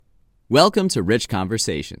Welcome to Rich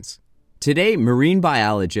Conversations. Today, marine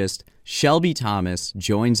biologist Shelby Thomas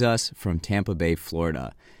joins us from Tampa Bay,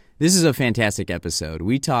 Florida. This is a fantastic episode.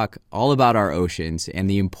 We talk all about our oceans and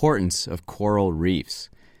the importance of coral reefs.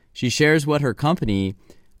 She shares what her company,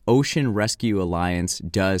 Ocean Rescue Alliance,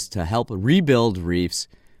 does to help rebuild reefs.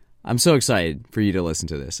 I'm so excited for you to listen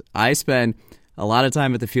to this. I spend a lot of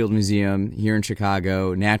time at the Field Museum here in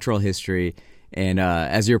Chicago, natural history, and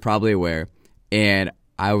as you're probably aware, and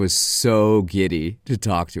I was so giddy to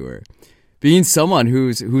talk to her. Being someone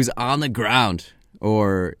who's on the ground,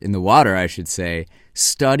 or in the water, I should say,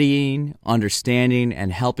 studying, understanding,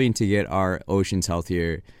 and helping to get our oceans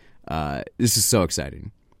healthier, this is so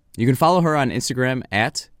exciting. You can follow her on Instagram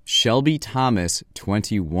at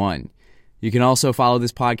ShelbyThomas21. You can also follow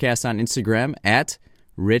this podcast on Instagram at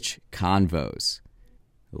Rich Convos.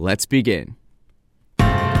 Let's begin.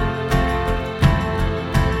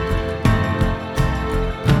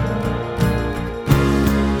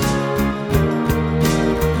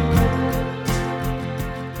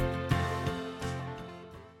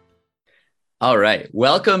 All right.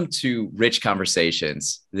 Welcome to Rich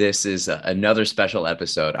Conversations. This is another special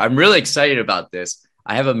episode. I'm really excited about this.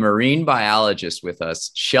 I have a marine biologist with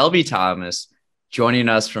us, Shelby Thomas, joining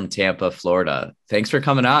us from Tampa, Florida. Thanks for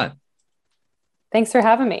coming on. Thanks for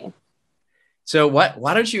having me. So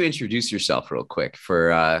why don't you introduce yourself real quick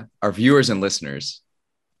for our viewers and listeners?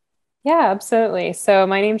 Yeah, absolutely. So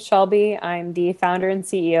my name's Shelby. I'm the founder and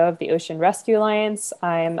CEO of the Ocean Rescue Alliance.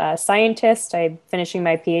 I'm a scientist. I'm finishing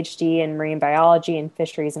my PhD in marine biology and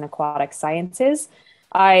fisheries and aquatic sciences.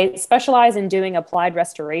 I specialize in doing applied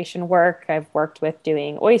restoration work. I've worked with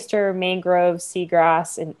doing oyster, mangrove,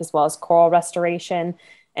 seagrass, and as well as coral restoration.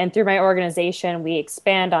 And through my organization, we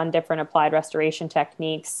expand on different applied restoration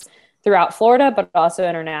techniques throughout Florida, but also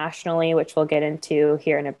internationally, which we'll get into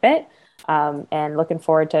here in a bit. And looking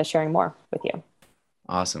forward to sharing more with you.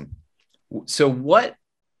 Awesome. So what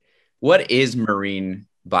is marine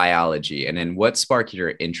biology, and then what sparked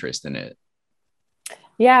your interest in it?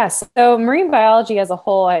 Yeah, so marine biology as a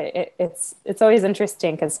whole, it's always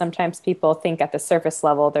interesting because sometimes people think at the surface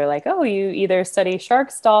level, they're like, oh, you either study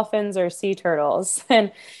sharks, dolphins, or sea turtles.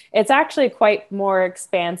 And it's actually quite more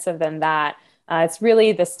expansive than that. It's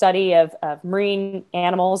really the study of marine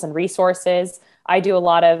animals and resources. I do a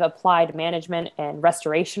lot of applied management and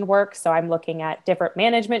restoration work. So I'm looking at different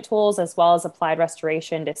management tools as well as applied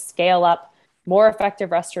restoration to scale up more effective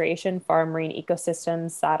restoration for our marine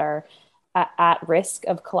ecosystems that are at risk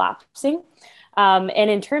of collapsing. And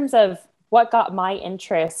in terms of what got my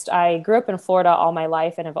interest, I grew up in Florida all my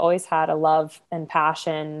life and have always had a love and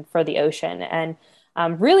passion for the ocean, and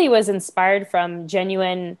really was inspired from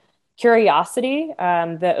genuine curiosity.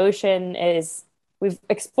 The ocean we've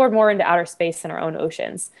explored more into outer space than our own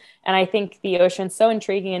oceans. And I think the ocean's so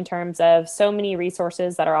intriguing in terms of so many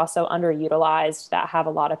resources that are also underutilized that have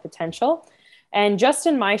a lot of potential. And just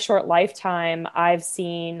in my short lifetime, I've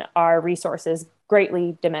seen our resources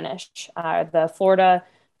greatly diminish. The Florida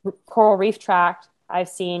Coral Reef Tract, I've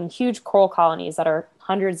seen huge coral colonies that are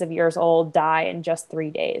hundreds of years old die in just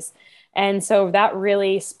 3 days. And so that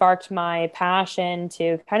really sparked my passion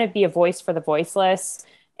to kind of be a voice for the voiceless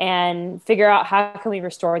and figure out how can we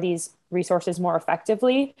restore these resources more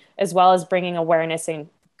effectively, as well as bringing awareness and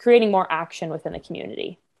creating more action within the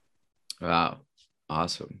community. Wow.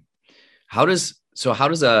 Awesome. How does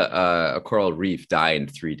a coral reef die in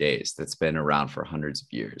 3 days that's been around for hundreds of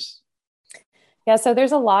years? Yeah, so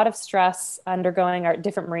there's a lot of stress undergoing our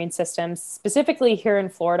different marine systems. Specifically here in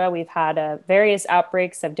Florida, we've had various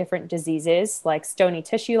outbreaks of different diseases like stony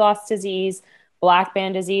tissue loss disease, black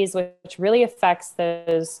band disease, which really affects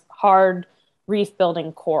those hard reef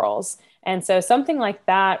building corals. And so something like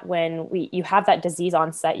that, when you have that disease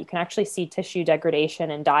onset, you can actually see tissue degradation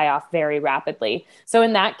and die off very rapidly. So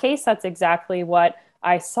in that case, that's exactly what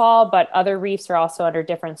I saw, but other reefs are also under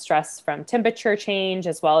different stress from temperature change,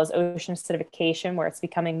 as well as ocean acidification, where it's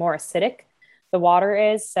becoming more acidic, the water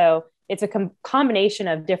is. So it's a combination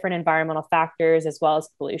of different environmental factors as well as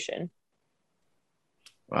pollution.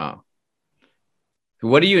 Wow.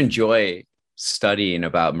 What do you enjoy studying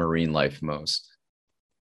about marine life most?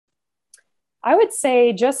 I would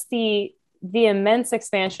say just the immense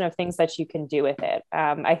expansion of things that you can do with it.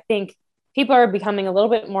 I think people are becoming a little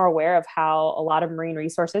bit more aware of how a lot of marine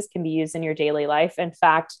resources can be used in your daily life. In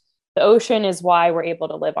fact, the ocean is why we're able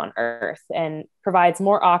to live on Earth and provides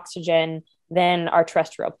more oxygen than our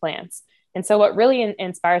terrestrial plants. And so what really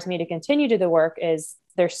inspires me to continue to do the work is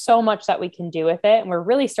there's so much that we can do with it. And we're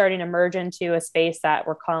really starting to merge into a space that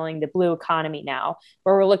we're calling the blue economy now,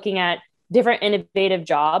 where we're looking at different innovative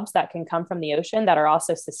jobs that can come from the ocean that are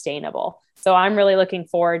also sustainable. So I'm really looking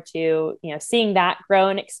forward to, seeing that grow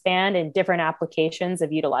and expand in different applications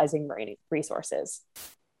of utilizing marine resources.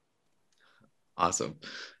 Awesome.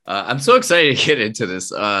 I'm so excited to get into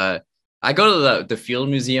this. I go to the Field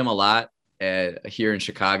Museum a lot here in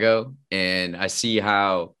Chicago, and I see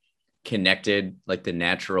how connected like the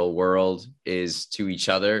natural world is to each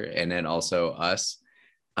other and then also us.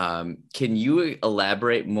 Can you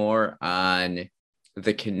elaborate more on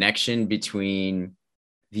the connection between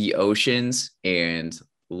the oceans and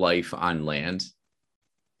life on land?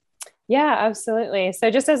 Yeah, absolutely. So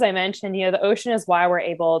just as I mentioned, the ocean is why we're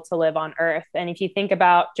able to live on Earth. And if you think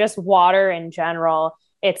about just water in general,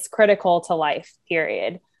 it's critical to life,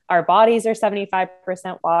 period. Our bodies are 75%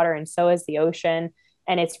 water, and so is the ocean.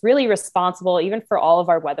 And it's really responsible even for all of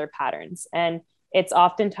our weather patterns. And it's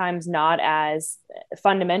oftentimes not as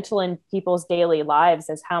fundamental in people's daily lives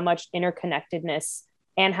as how much interconnectedness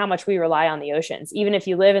and how much we rely on the oceans. Even if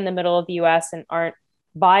you live in the middle of the US and aren't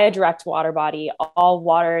by a direct water body, all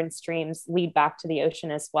water and streams lead back to the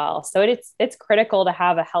ocean as well. So it's critical to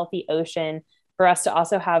have a healthy ocean for us to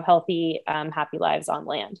also have healthy, happy lives on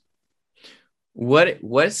land.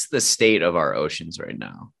 What's the state of our oceans right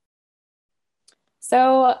now?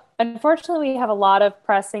 So, unfortunately, we have a lot of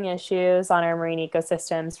pressing issues on our marine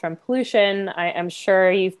ecosystems from pollution. I'm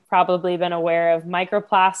sure you've probably been aware of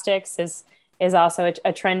microplastics is also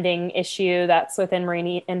a trending issue that's within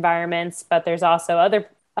marine environments, but there's also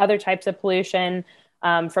other types of pollution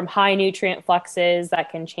from high nutrient fluxes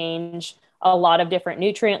that can change a lot of different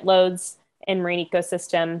nutrient loads in marine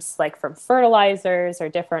ecosystems, like from fertilizers or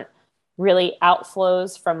different really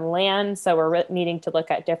outflows from land. So we're needing to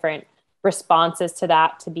look at different responses to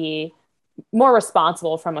that to be more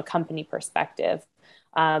responsible from a company perspective.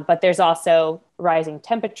 But there's also rising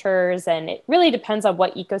temperatures, and it really depends on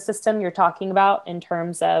what ecosystem you're talking about in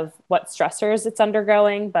terms of what stressors it's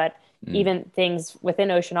undergoing. But even things within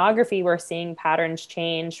oceanography, we're seeing patterns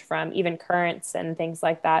change from even currents and things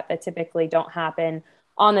like that that typically don't happen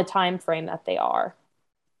on the time frame that they are.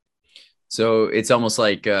 So it's almost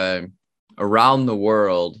like around the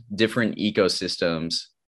world, different ecosystems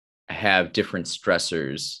have different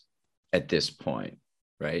stressors at this point,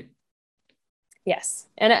 right? Yes.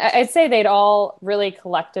 And I'd say they'd all really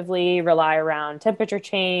collectively rely around temperature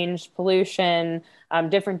change, pollution,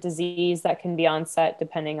 different disease that can be onset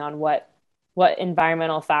depending on what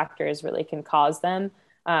environmental factors really can cause them.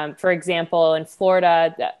 For example, in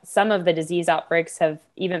Florida, some of the disease outbreaks have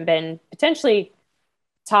even been potentially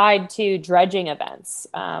tied to dredging events.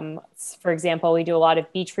 For example, we do a lot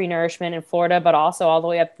of beach renourishment in Florida, but also all the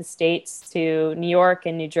way up the states to New York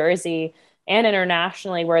and New Jersey and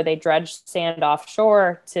internationally, where they dredge sand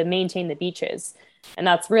offshore to maintain the beaches. And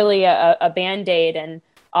that's really a band-aid. And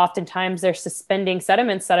oftentimes they're suspending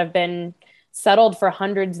sediments that have been settled for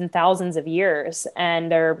hundreds and thousands of years,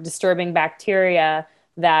 and they're disturbing bacteria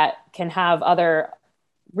that can have other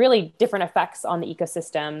really different effects on the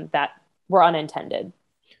ecosystem that were unintended.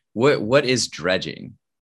 What is dredging?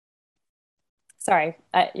 Sorry,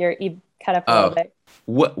 you cut up a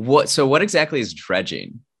little bit. So what exactly is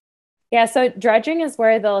dredging? Yeah, so dredging is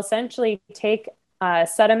where they'll essentially take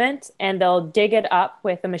sediment and they'll dig it up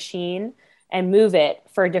with a machine and move it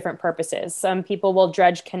for different purposes. Some people will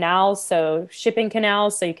dredge canals, so shipping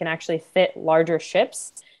canals, so you can actually fit larger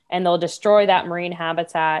ships, and they'll destroy that marine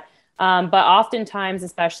habitat. But oftentimes,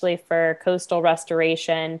 especially for coastal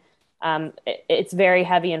restoration, it's very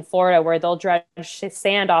heavy in Florida, where they'll dredge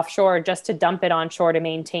sand offshore just to dump it onshore to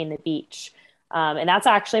maintain the beach. And that's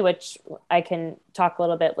actually, which I can talk a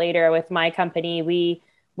little bit later with my company.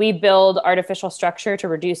 We build artificial structure to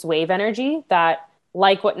reduce wave energy that,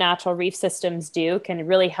 like what natural reef systems do, can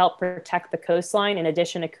really help protect the coastline in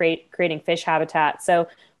addition to creating fish habitat. So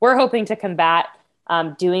we're hoping to combat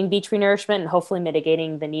doing beach renourishment and hopefully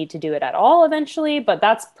mitigating the need to do it at all eventually. But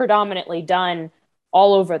that's predominantly done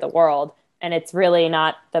all over the world, and it's really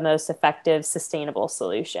not the most effective, sustainable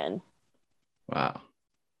solution. Wow.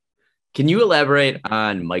 Can you elaborate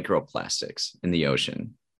on microplastics in the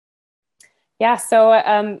ocean? Yeah, so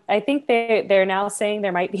I think they're now saying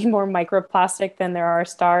there might be more microplastic than there are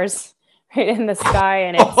stars right in the sky,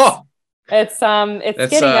 and it's That's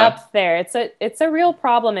getting up there. It's a real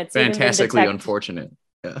problem. It's fantastically unfortunate.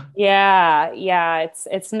 Yeah.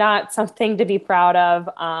 It's not something to be proud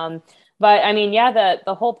of. But I mean, yeah,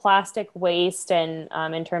 the whole plastic waste and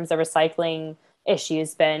in terms of recycling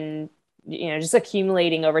issues been just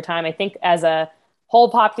accumulating over time. I think as a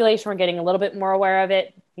whole population, we're getting a little bit more aware of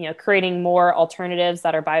it, creating more alternatives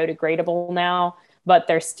that are biodegradable now, but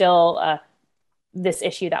there's still this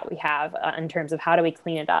issue that we have in terms of how do we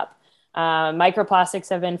clean it up. Microplastics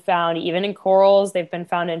have been found even in corals. They've been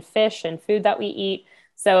found in fish and food that we eat.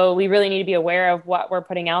 So we really need to be aware of what we're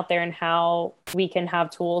putting out there and how we can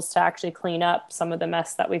have tools to actually clean up some of the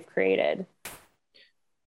mess that we've created.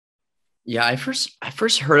 Yeah, I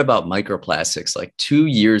first heard about microplastics like 2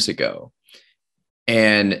 years ago.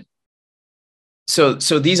 And so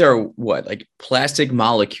these are what, like plastic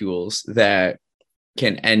molecules that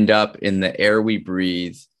can end up in the air we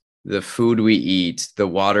breathe, the food we eat, the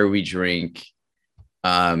water we drink.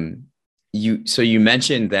 You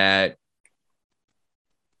mentioned that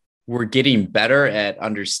we're getting better at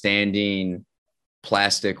understanding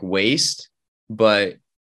plastic waste, but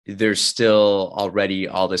there's still already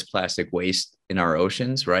all this plastic waste in our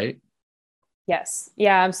oceans, right? Yes.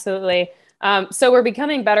 Yeah, absolutely. So we're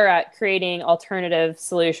becoming better at creating alternative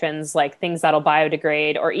solutions like things that'll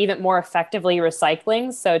biodegrade or even more effectively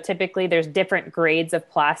recycling. So typically there's different grades of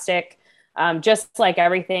plastic. Just like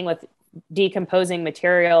everything with decomposing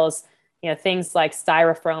materials, things like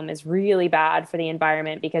styrofoam is really bad for the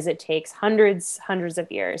environment because it takes hundreds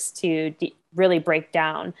of years to really break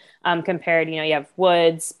down. Compared, you have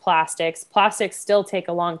woods, plastics still take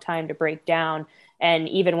a long time to break down. And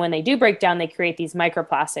even when they do break down, they create these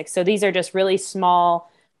microplastics. So these are just really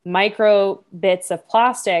small micro bits of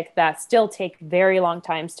plastic that still take very long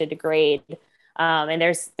times to degrade. And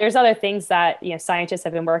there's other things that scientists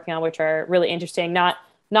have been working on, which are really interesting. Not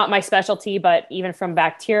my specialty, but even from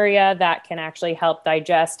bacteria that can actually help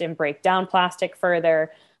digest and break down plastic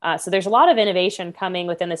further. So there's a lot of innovation coming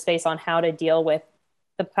within the space on how to deal with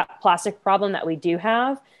the plastic problem that we do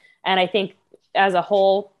have. And I think as a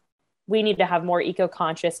whole, we need to have more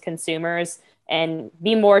eco-conscious consumers and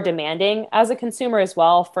be more demanding as a consumer as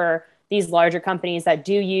well for these larger companies that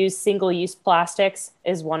do use single-use plastics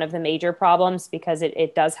is one of the major problems because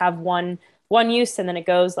it does have one use and then it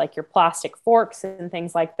goes like your plastic forks and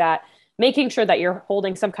things like that. Making sure that you're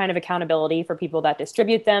holding some kind of accountability for people that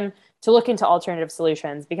distribute them to look into alternative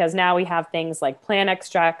solutions because now we have things like plant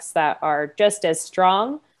extracts that are just as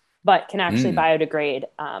strong but can actually Mm.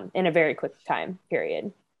 biodegrade in a very quick time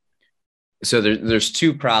period. So there's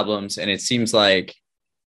two problems, and it seems like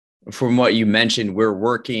from what you mentioned, we're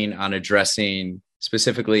working on addressing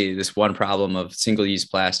specifically this one problem of single-use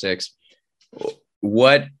plastics.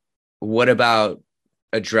 What what about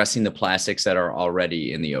addressing the plastics that are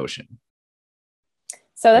already in the ocean?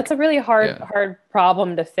 So that's Like, a really hard yeah, hard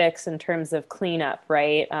problem to fix in terms of cleanup,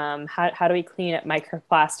 right? How do we clean up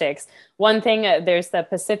microplastics? One thing, there's the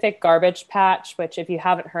Pacific Garbage Patch, which if you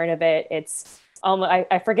haven't heard of it, it's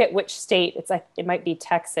I forget which state. It's like it might be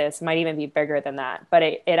Texas, it might even be bigger than that, but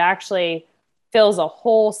it actually fills a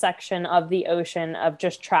whole section of the ocean of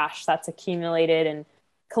just trash that's accumulated and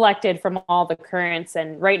collected from all the currents.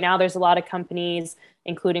 And right now, there's a lot of companies,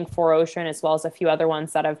 including 4Ocean, as well as a few other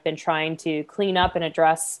ones that have been trying to clean up and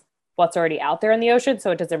address what's already out there in the ocean so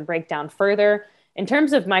it doesn't break down further. In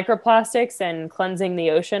terms of microplastics and cleansing the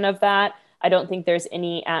ocean of that, I don't think there's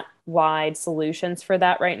any at wide solutions for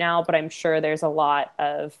that right now, but I'm sure there's a lot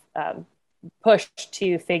of push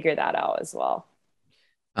to figure that out as well.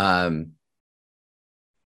 um,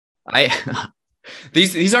 I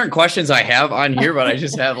these aren't questions I have on here, but I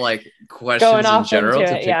just have like Going questions in off into general to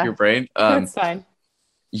it, pick your yeah, brain. that's fine.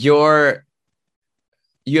 Your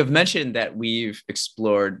You have mentioned that we've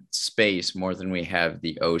explored space more than we have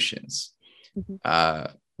the oceans. Mhm. Uh,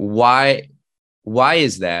 why why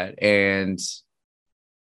is that? And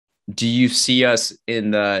do you see us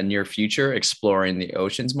in the near future exploring the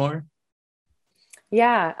oceans more?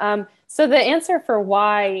 Yeah. So the answer for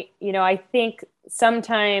why, I think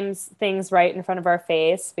sometimes things right in front of our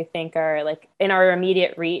face we think are like in our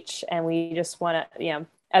immediate reach, and we just want to,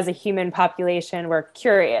 as a human population, we're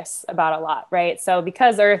curious about a lot, right? So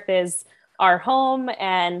because Earth is our home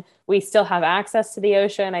and we still have access to the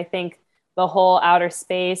ocean, I think the whole outer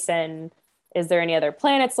space and is there any other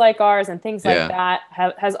planets like ours and things like Yeah.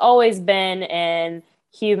 that has always been in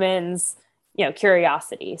humans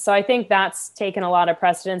curiosity. So I think that's taken a lot of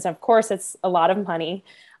precedence. Of course, it's a lot of money,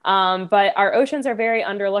 but our oceans are very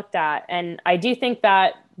underlooked at, and I do think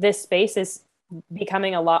that this space is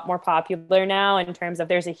becoming a lot more popular now in terms of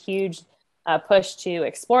there's a huge push to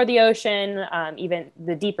explore the ocean, even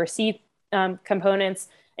the deeper sea components,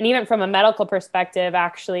 and even from a medical perspective.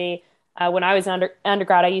 Actually, when I was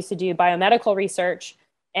undergrad, I used to do biomedical research,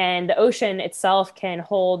 and the ocean itself can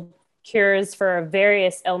hold cures for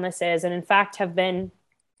various illnesses, and in fact has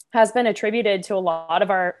been attributed to a lot of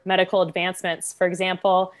our medical advancements. For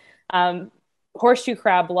example, horseshoe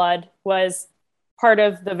crab blood was part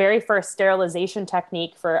of the very first sterilization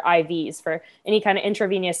technique for IVs, for any kind of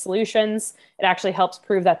intravenous solutions. It actually helps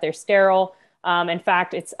prove that they're sterile. In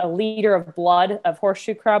fact, it's a liter of blood of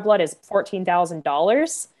horseshoe crab blood is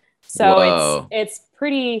 $14,000. So Whoa. it's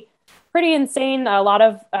pretty insane. A lot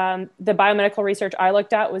of the biomedical research I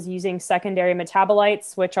looked at was using secondary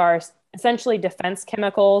metabolites, which are essentially defense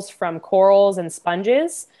chemicals from corals and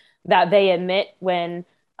sponges that they emit when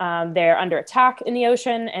they're under attack in the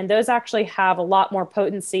ocean. And those actually have a lot more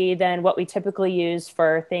potency than what we typically use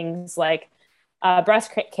for things like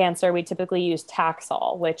breast cancer. We typically use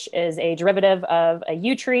Taxol, which is a derivative of a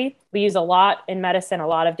yew tree. We use a lot in medicine, a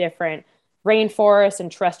lot of different rainforests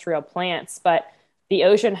and terrestrial plants, but the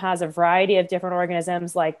ocean has a variety of different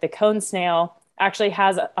organisms, like the cone snail actually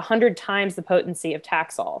has 100 times the potency of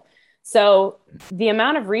Taxol. So the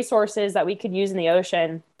amount of resources that we could use in the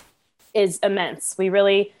ocean is immense. We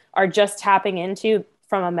really are just tapping into,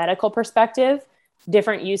 from a medical perspective,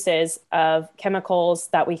 different uses of chemicals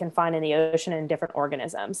that we can find in the ocean and different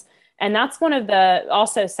organisms. And that's one of the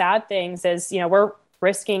also sad things is, we're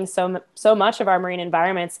risking so much of our marine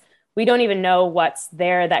environments. We don't even know what's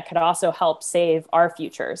there that could also help save our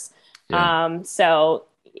futures. Yeah. So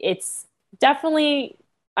it's definitely,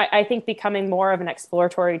 I think, becoming more of an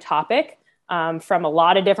exploratory topic from a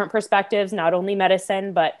lot of different perspectives, not only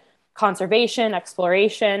medicine, but conservation,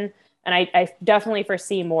 exploration. And I definitely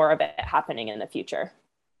foresee more of it happening in the future.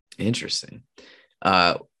 Interesting.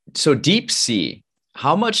 So deep sea,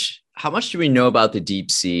 how much do we know about the deep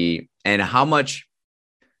sea, and how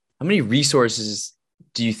many resources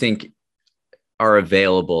do you think are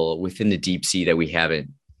available within the deep sea that we haven't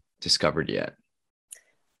discovered yet?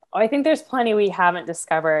 I think there's plenty we haven't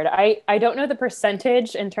discovered. I don't know the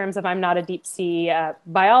percentage in terms of, I'm not a deep sea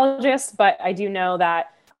biologist, but I do know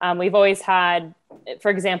that we've always had,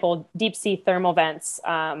 for example, deep sea thermal vents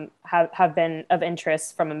have been of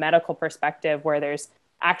interest from a medical perspective, where there's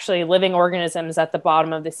actually living organisms at the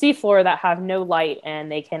bottom of the seafloor that have no light,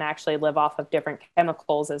 and they can actually live off of different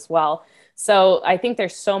chemicals as well. So I think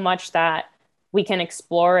there's so much that we can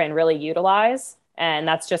explore and really utilize, and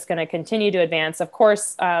that's just going to continue to advance. Of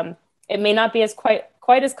course, it may not be as quite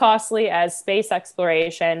as costly as space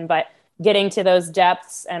exploration, but getting to those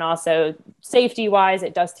depths, and also safety wise,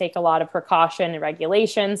 it does take a lot of precaution and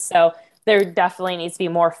regulations. So there definitely needs to be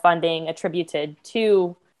more funding attributed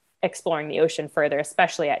to exploring the ocean further,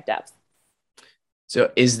 especially at depth.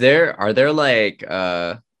 So are there like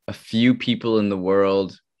a few people in the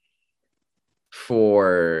world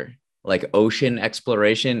for like ocean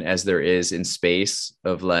exploration as there is in space,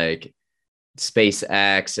 of like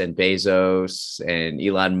SpaceX and Bezos and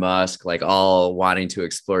Elon Musk, like all wanting to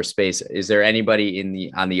explore space? Is there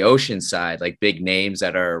anybody on the ocean side, like big names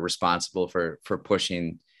that are responsible for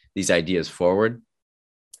pushing these ideas forward?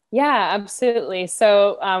 Yeah, absolutely.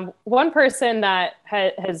 So one person that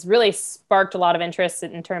has really sparked a lot of interest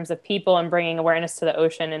in terms of people and bringing awareness to the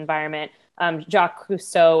ocean environment, Jacques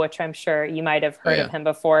Cousteau, which I'm sure you might have Oh heard of yeah. him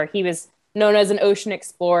before. He was known as an ocean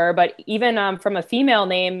explorer, but even from a female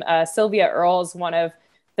name, Sylvia Earle is one of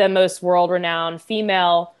the most world-renowned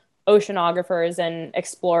female oceanographers and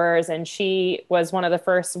explorers, and she was one of the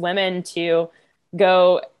first women to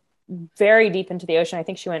go very deep into the ocean. I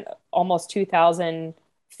think she went almost 2,000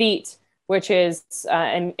 feet, which is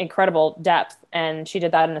an incredible depth. And she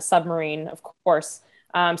did that in a submarine, of course.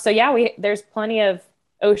 So yeah, there's plenty of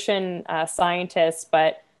ocean scientists,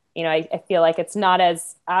 but I feel like it's not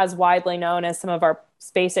as widely known as some of our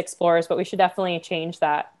space explorers. But we should definitely change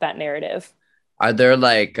that narrative. Are there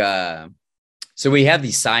like so we have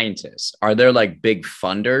these scientists. Are there like big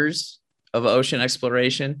funders of ocean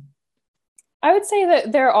exploration? I would say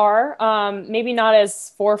that there are, maybe not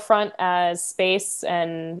as forefront as space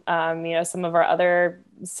and some of our other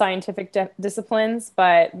scientific disciplines,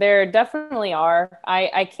 but there definitely are.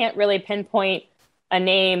 I can't really pinpoint a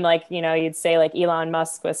name like you'd say like Elon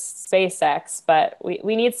Musk with SpaceX, but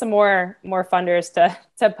we need some more funders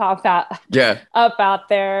to pop out Yeah. up out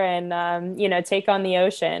there and take on the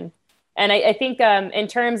ocean. And I think in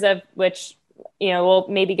terms of which we'll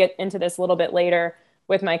maybe get into this a little bit later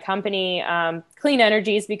with my company, clean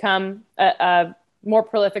energy has become a more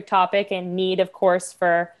prolific topic and need, of course,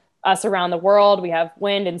 for us around the world. We have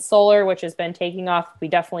wind and solar, which has been taking off. We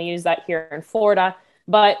definitely use that here in Florida,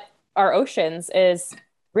 but our oceans is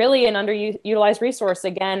really an underutilized resource.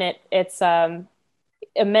 Again, it's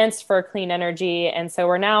immense for clean energy. And so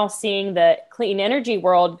we're now seeing the clean energy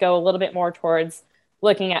world go a little bit more towards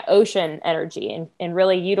looking at ocean energy and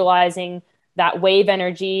really utilizing that wave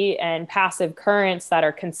energy and passive currents that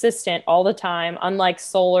are consistent all the time, unlike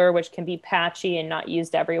solar, which can be patchy and not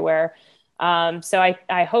used everywhere. So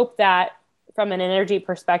I hope that from an energy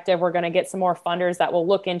perspective, we're going to get some more funders that will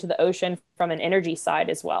look into the ocean from an energy side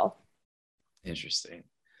as well. Interesting.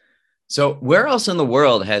 So where else in the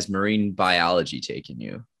world has marine biology taken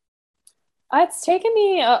you? It's taken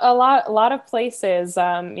me a lot of places.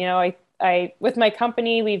 With my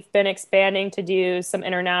company, we've been expanding to do some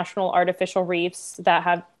international artificial reefs that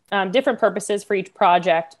have different purposes for each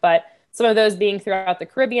project, but some of those being throughout the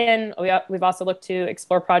Caribbean. We've also looked to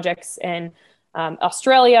explore projects in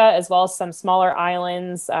Australia, as well as some smaller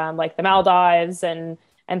islands like the Maldives and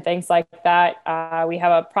things like that. We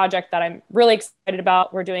have a project that I'm really excited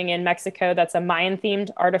about. We're doing in Mexico that's a Mayan themed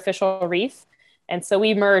artificial reef. And so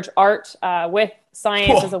we merge art with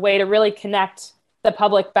science as Whoa. a way to really connect the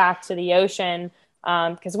public back to the ocean.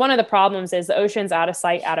 Because one of the problems is the ocean's out of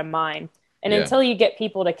sight, out of mind. And Yeah. until you get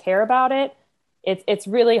people to care about it, it's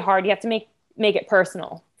really hard. You have to make it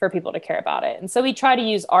personal for people to care about it. And so we try to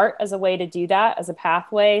use art as a way to do that as a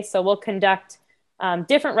pathway. So we'll conduct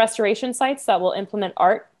different restoration sites that will implement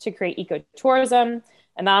art to create ecotourism.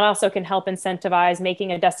 And that also can help incentivize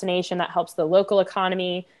making a destination that helps the local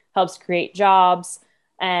economy, helps create jobs.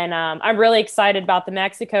 And I'm really excited about the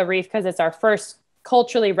Mexico reef because it's our first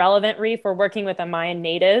culturally relevant reef. We're working with a Mayan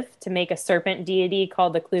native to make a serpent deity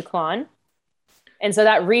called the Kluklon. And so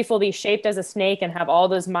that reef will be shaped as a snake and have all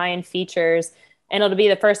those Mayan features. And it'll be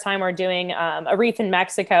the first time we're doing a reef in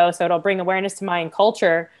Mexico. So it'll bring awareness to Mayan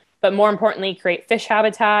culture, but more importantly, create fish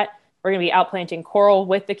habitat. We're going to be outplanting coral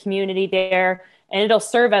with the community there. And it'll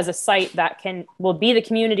serve as a site that will be the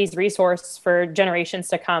community's resource for generations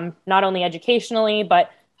to come, not only educationally,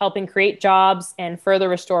 but helping create jobs and further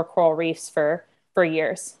restore coral reefs for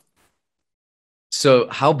years. So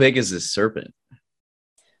how big is this serpent?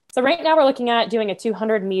 So right now we're looking at doing a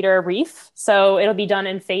 200-meter reef. So it'll be done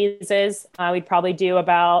in phases. We'd probably do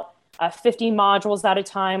about 50 modules at a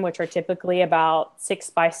time, which are typically about 6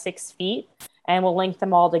 by 6 feet. And we'll link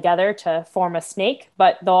them all together to form a snake.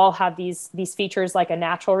 But they'll all have these features like a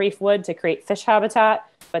natural reef would to create fish habitat,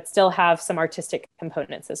 but still have some artistic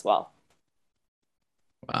components as well.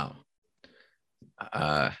 Wow.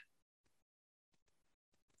 Uh,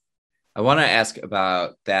 I want to ask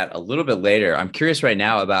about that a little bit later. I'm curious right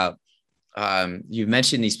now about you've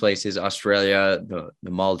mentioned these places: Australia, the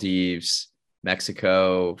Maldives,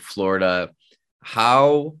 Mexico, Florida.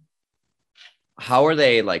 How how are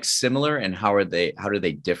they like similar, and how do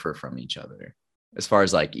they differ from each other as far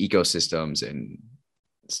as like ecosystems and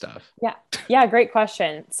stuff? Yeah, yeah, great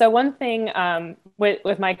question. So one thing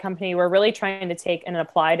with my company, we're really trying to take an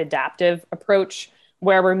applied adaptive approach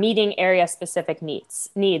where we're meeting area specific needs.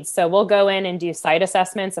 So we'll go in and do site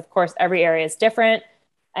assessments. Of course, every area is different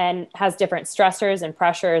and has different stressors and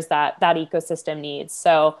pressures that ecosystem needs.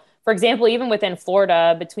 So, for example, even within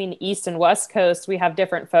Florida, between the East and West Coast, we have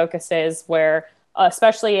different focuses where,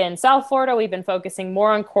 especially in South Florida, we've been focusing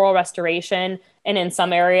more on coral restoration. And in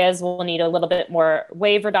some areas, we'll need a little bit more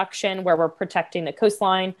wave reduction where we're protecting the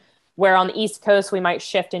coastline. Where on the East Coast, we might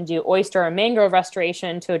shift and do oyster or mangrove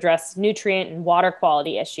restoration to address nutrient and water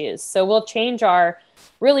quality issues. So we'll change our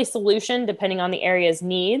really solution depending on the area's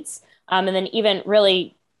needs. And then even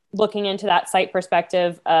really looking into that site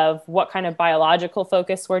perspective of what kind of biological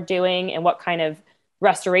focus we're doing and what kind of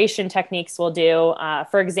restoration techniques we'll do.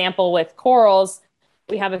 For example, with corals,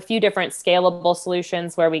 we have a few different scalable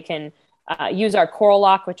solutions where we can use our coral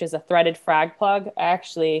lock, which is a threaded frag plug.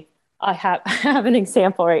 Actually, I have, I have an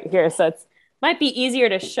example right here, so it's might be easier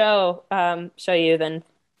to show you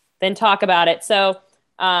than talk about it. So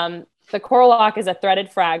the coral lock is a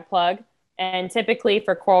threaded frag plug. And typically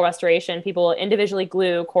for coral restoration, people will individually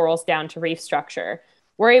glue corals down to reef structure.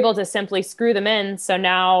 We're able to simply screw them in. So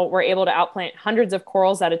now we're able to outplant hundreds of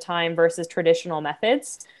corals at a time versus traditional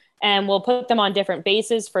methods. And we'll put them on different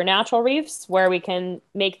bases for natural reefs where we can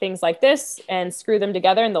make things like this and screw them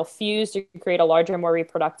together and they'll fuse to create a larger, more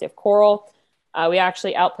reproductive coral. We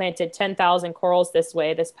actually outplanted 10,000 corals this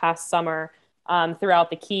way this past summer throughout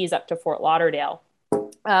the Keys up to Fort Lauderdale.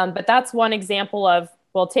 But that's one example of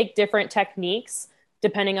we'll take different techniques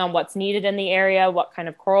depending on what's needed in the area, what kind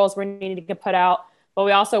of corals we're needing to put out. But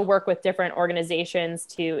we also work with different organizations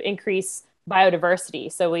to increase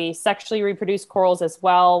biodiversity. So we sexually reproduce corals as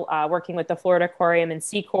well, working with the Florida Aquarium and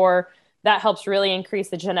Sea Corps. That helps really increase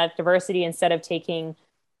the genetic diversity instead of taking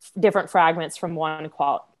different fragments from one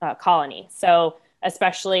colony. So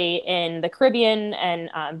especially in the Caribbean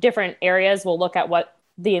and different areas, we'll look at what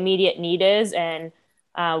the immediate need is and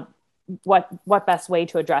what best way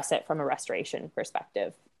to address it from a restoration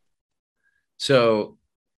perspective. So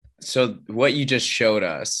what you just showed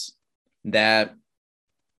us that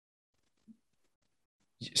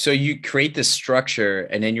so you create this structure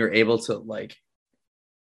and then you're able to like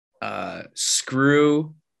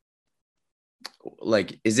screw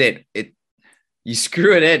like is it you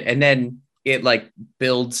screw it in and then it like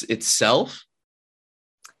builds itself?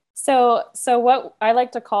 So what I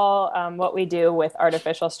like to call what we do with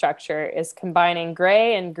artificial structure is combining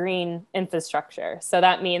gray and green infrastructure. So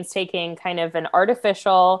that means taking kind of an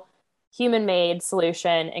artificial human-made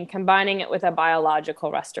solution and combining it with a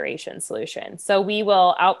biological restoration solution. So we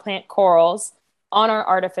will outplant corals on our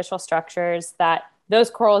artificial structures that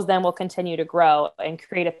those corals then will continue to grow and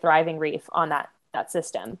create a thriving reef on that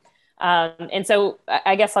system. And so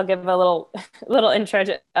I guess I'll give a little intro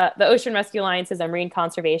to the Ocean Rescue Alliance is a marine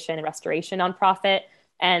conservation and restoration nonprofit,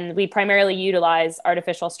 and we primarily utilize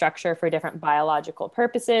artificial structure for different biological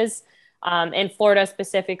purposes. In Florida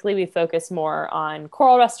specifically, we focus more on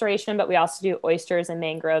coral restoration, but we also do oysters and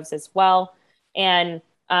mangroves as well. And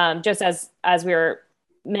just as we were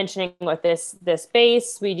mentioning with this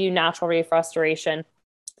base, we do natural reef restoration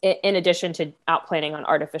in addition to outplanting on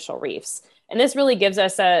artificial reefs. And this really gives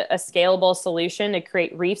us a scalable solution to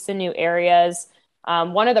create reefs in new areas.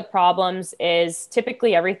 One of the problems is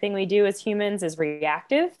typically everything we do as humans is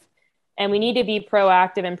reactive, and we need to be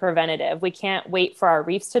proactive and preventative. We can't wait for our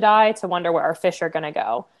reefs to die to wonder where our fish are going to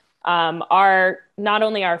go. Not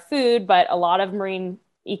only our food, but a lot of marine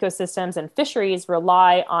ecosystems and fisheries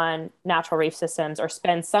rely on natural reef systems or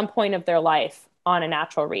spend some point of their life on a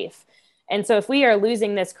natural reef. And so if we are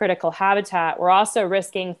losing this critical habitat, we're also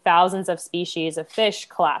risking thousands of species of fish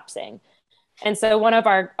collapsing. And so one of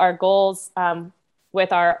our goals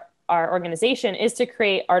with our organization is to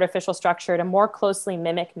create artificial structure to more closely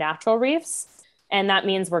mimic natural reefs. And that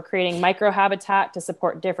means we're creating microhabitat to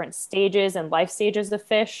support different stages and life stages of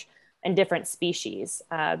fish and different species.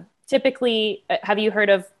 Typically, have you heard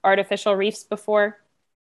of artificial reefs before?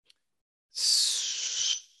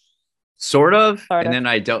 Sort of. Sort And of. then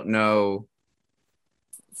I don't know.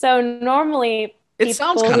 So normally It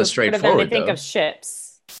sounds people kind who of have heard of them, they straightforward think though. of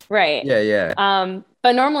ships, right? Yeah, yeah.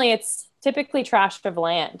 But normally it's typically trash of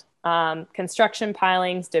land, construction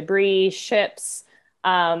pilings, debris, ships,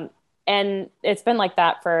 and it's been like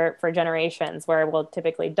that for generations, where we'll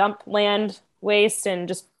typically dump land waste and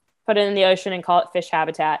just put it in the ocean and call it fish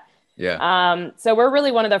habitat. Yeah. So we're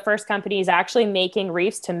really one of the first companies actually making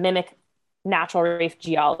reefs to mimic natural reef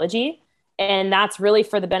geology, and that's really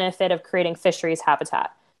for the benefit of creating fisheries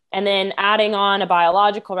habitat. And then adding on a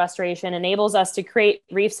biological restoration enables us to create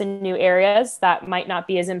reefs in new areas that might not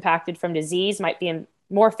be as impacted from disease, might be in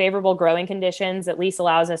more favorable growing conditions, at least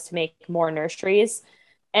allows us to make more nurseries.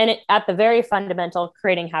 And at the very fundamental,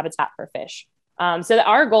 creating habitat for fish. So that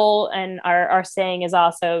our goal and our saying is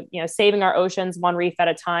also, saving our oceans one reef at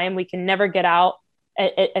a time. We can never get out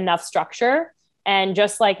enough structure. And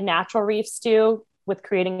just like natural reefs do, with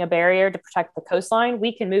creating a barrier to protect the coastline,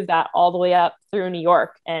 we can move that all the way up through New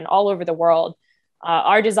York and all over the world.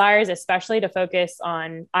 Our desire is especially to focus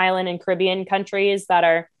on island and Caribbean countries that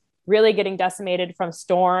are really getting decimated from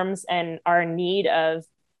storms and are in need of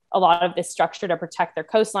a lot of this structure to protect their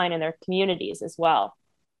coastline and their communities as well.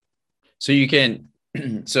 So you can,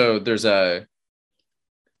 so there's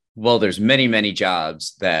many, many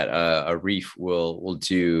jobs that a reef will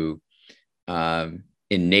do in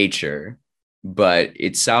nature, but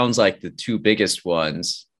it sounds like the two biggest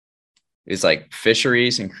ones is like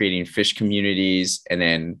fisheries and creating fish communities, and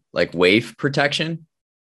then like wave protection.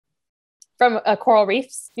 From coral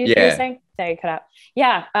reefs, you're Yeah. saying? Sorry, cut out.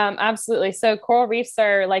 Yeah, absolutely. So coral reefs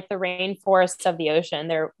are like the rainforests of the ocean.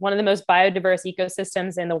 They're one of the most biodiverse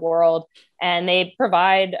ecosystems in the world, and they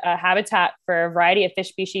provide a habitat for a variety of fish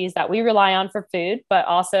species that we rely on for food, but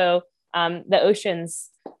also the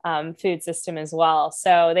ocean's food system as well.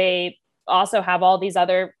 So they also have all these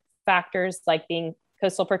other factors like being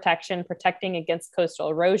coastal protection, protecting against coastal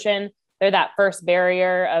erosion. They're that first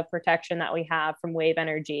barrier of protection that we have from wave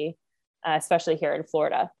energy, especially here in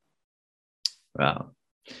Florida. Wow.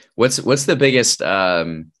 What's the biggest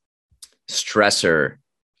stressor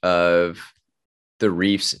of the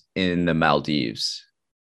reefs in the Maldives?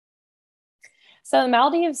 So the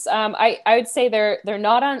Maldives, I would say they're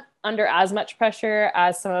not under as much pressure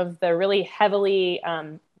as some of the really heavily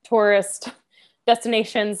tourist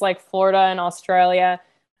destinations like Florida and Australia.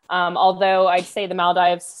 Although I'd say the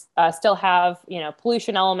Maldives still have,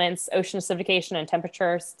 pollution elements, ocean acidification, and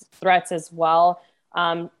temperature threats as well.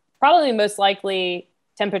 Probably most likely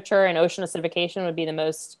temperature and ocean acidification would be the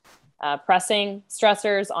most pressing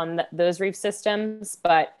stressors on those reef systems.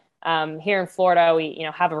 But here in Florida, we,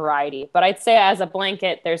 have a variety. But I'd say as a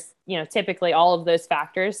blanket, there's, typically all of those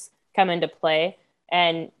factors come into play.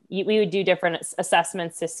 And we would do different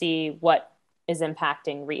assessments to see what is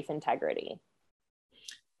impacting reef integrity.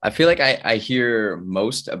 I feel like I hear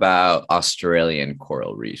most about Australian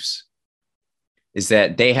coral reefs is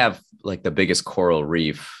that they have like the biggest coral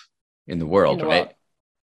reef in the in world, the world. right?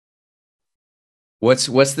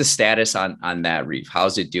 What's the status on that reef?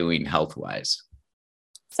 How's it doing health wise?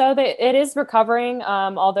 So it is recovering,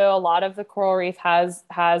 although a lot of the coral reef has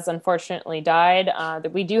unfortunately died.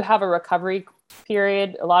 That we do have a recovery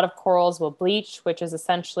period. A lot of corals will bleach, which is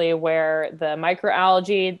essentially where the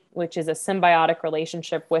microalgae, which is a symbiotic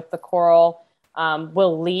relationship with the coral,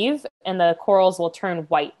 will leave, and the corals will turn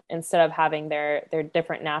white instead of having their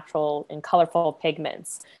different natural and colorful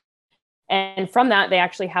pigments. And from that, they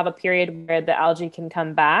actually have a period where the algae can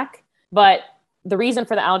come back. But the reason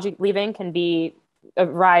for the algae leaving can be a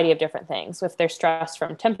variety of different things. If they're stressed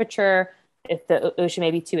from temperature, if the ocean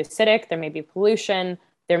may be too acidic, there may be pollution,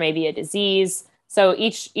 there may be a disease. So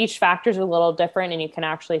each factor is a little different, and you can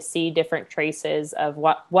actually see different traces of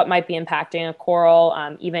what might be impacting a coral,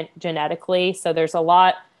 even genetically. So there's a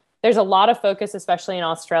lot of focus, especially in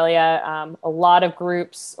Australia, a lot of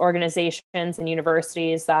groups, organizations, and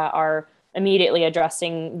universities that are immediately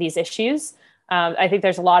addressing these issues. I think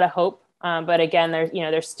there's a lot of hope, but again,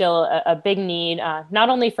 there's still a big need, not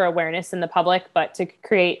only for awareness in the public, but to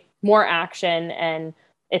create more action, and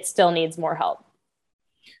it still needs more help.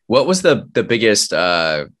 What was the biggest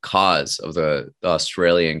cause of the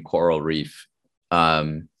Australian coral reef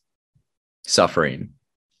um, suffering?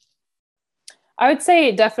 I would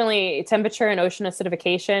say definitely temperature and ocean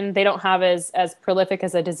acidification. They don't have as prolific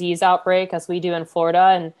as a disease outbreak as we do in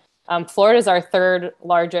Florida, and Florida is our third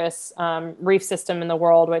largest reef system in the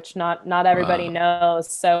world, which not everybody Wow. knows.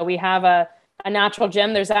 So we have a natural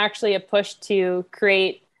gem. There's actually a push to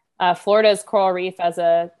create Florida's coral reef as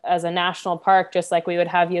a national park, just like we would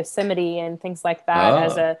have Yosemite and things like that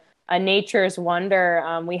as Oh, a nature's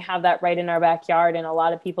wonder. We have that right in our backyard, and a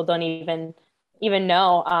lot of people don't even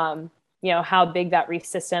know how big that reef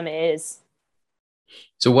system is.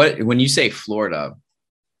 so what when you say Florida?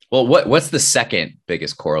 Well, what's the second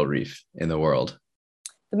biggest coral reef in the world?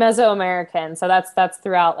 The Mesoamerican, so that's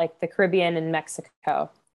throughout like the Caribbean and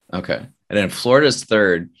Mexico. Okay, and then Florida's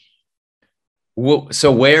third.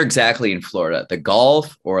 So where exactly in Florida? The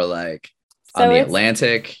Gulf or like on So the it's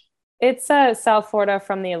Atlantic? it's South Florida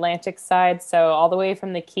from the Atlantic side, so all the way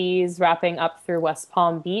from the Keys, wrapping up through West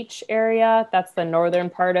Palm Beach area. That's the northern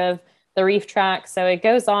part of the reef tract. So it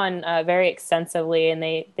goes on very extensively, and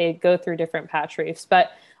they go through different patch reefs.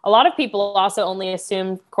 But a lot of people also only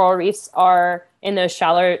assume coral reefs are in those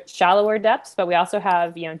shallower depths, but we also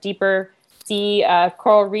have deeper sea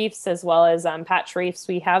coral reefs as well as patch reefs.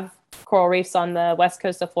 We have coral reefs on the west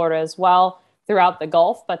coast of Florida as well throughout the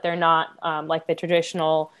Gulf, but they're not like the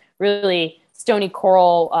traditional really stony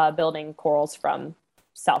coral building corals from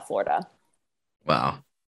South Florida. Wow.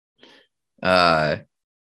 Uh,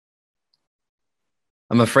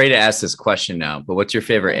 I'm afraid to ask this question now, but what's your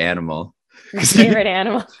favorite animal? My favorite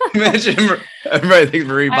animal. Imagine everybody thinks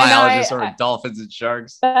marine I know biologists are dolphins and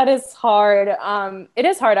sharks. that is hard. It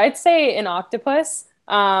is hard. I'd say an octopus.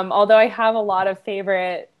 Although I have a lot of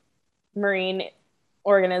favorite marine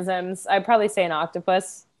organisms, I'd probably say an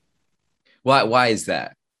octopus. Why is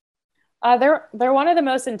that? They're one of the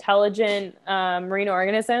most intelligent marine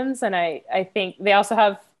organisms, and I think they also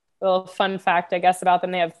have a little fun fact, I guess, about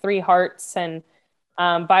them. They have three hearts, and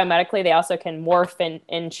biomedically, they also can morph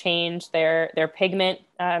and change their pigment.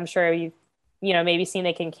 I'm sure you maybe seen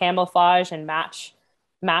they can camouflage and match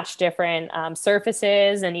different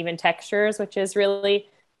surfaces and even textures, which is really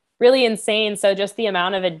really insane. So just the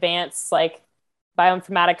amount of advanced like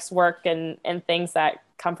bioinformatics work and things that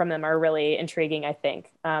come from them are really intriguing. I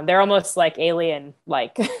think they're almost like alien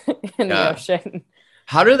like in the Yeah. ocean.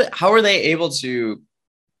 How are they able to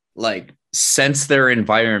like sense their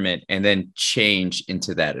environment and then change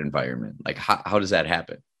into that environment? Like how does that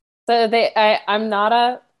happen? So I'm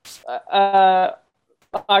not a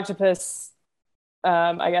octopus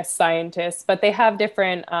I guess scientist, but they have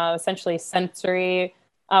different essentially sensory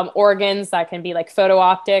organs that can be like photo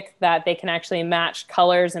optic that they can actually match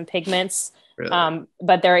colors and pigments. Really?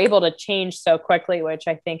 But they're able to change so quickly, which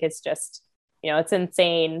I think is just it's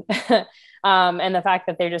insane. And the fact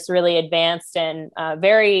that they're just really advanced and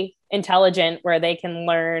very intelligent, where they can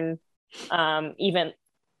learn even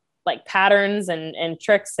like patterns and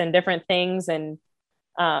tricks and different things and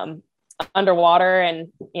um, underwater. And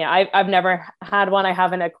I've never had one. I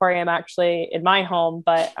have an aquarium actually in my home,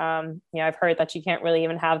 but I've heard that you can't really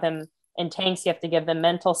even have them in tanks. You have to give them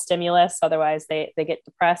mental stimulus, otherwise they get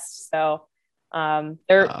depressed. So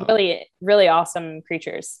they're Wow. really really awesome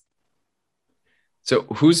creatures. So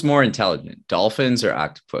who's more intelligent, dolphins or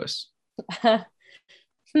octopus?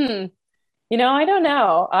 Hmm. I don't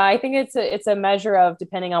know. I think it's a measure of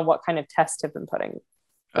depending on what kind of test have been putting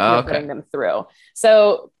you're Okay. putting them through.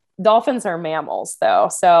 So dolphins are mammals, though.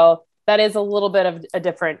 So that is a little bit of a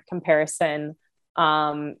different comparison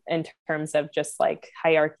in terms of just like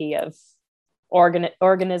hierarchy of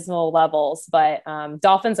organismal levels. But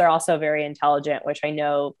dolphins are also very intelligent, which I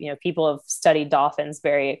know, people have studied dolphins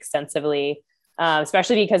very extensively,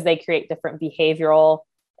 especially because they create different behavioral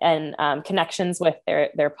and connections with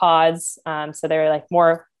their pods. So they're like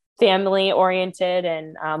more family oriented,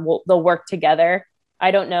 and they'll work together.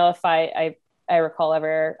 I don't know if I recall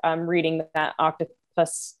ever reading that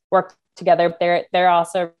octopus work together. They're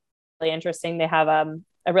also really interesting. They have a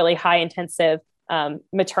really high intensive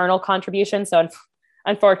maternal contribution. So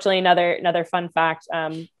unfortunately, another fun fact: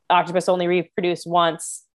 octopus only reproduce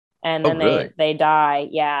once, and then they die.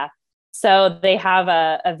 Yeah. So they have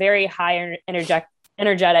a very high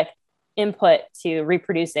energetic input to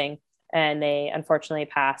reproducing, and they unfortunately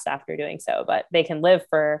pass after doing so. But they can live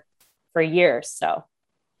for years.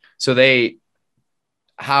 So they,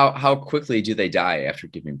 how quickly do they die after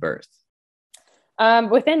giving birth?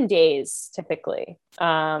 Within days, typically.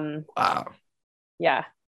 Wow. Yeah.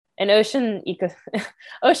 And ocean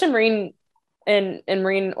marine and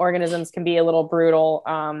marine organisms can be a little brutal.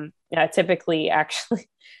 Typically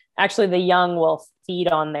actually the young will feed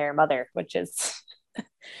on their mother, which is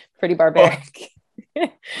pretty barbaric.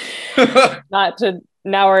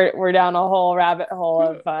 Now we're down a whole rabbit hole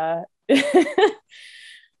of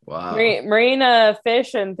wow. Marine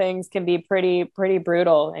fish and things can be pretty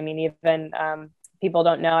brutal. I mean, even people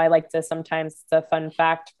don't know. I like to sometimes, it's a fun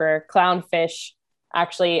fact, for clownfish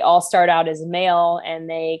actually all start out as male and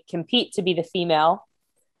they compete to be the female.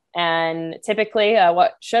 And typically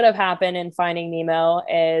what should have happened in Finding Nemo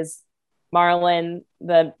is Marlin,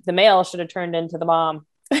 the male, should have turned into the mom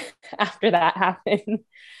after that happened.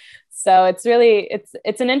 So it's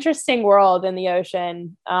an interesting world in the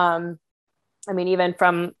ocean. I mean, even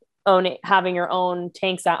from having your own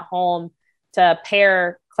tanks at home to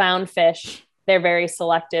pair clownfish, they're very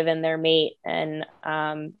selective in their mate. And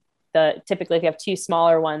typically if you have two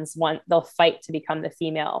smaller ones, they'll fight to become the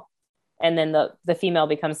female. And then the female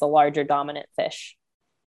becomes the larger dominant fish.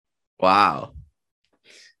 Wow.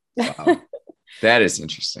 That is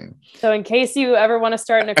interesting. So in case you ever want to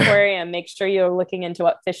start an aquarium, make sure you're looking into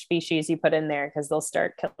what fish species you put in there, because they'll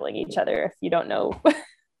start killing each other if you don't know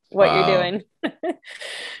what you're doing.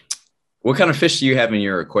 What kind of fish do you have in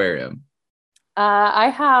your aquarium? I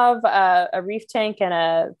have a reef tank and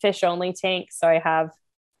a fish only tank. So I have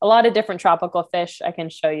a lot of different tropical fish I can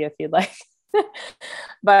show you if you'd like.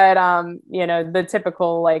 But the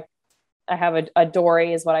typical, like, I have a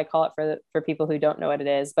dory is what I call it for people who don't know what it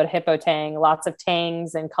is, but a hippo tang, lots of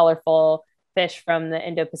tangs and colorful fish from the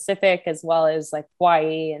Indo-Pacific, as well as like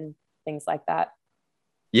Hawaii and things like that.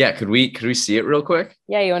 Yeah. Could we see it real quick?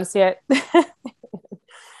 Yeah. You want to see it?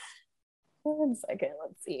 1 second.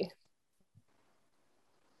 Let's see.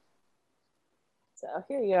 So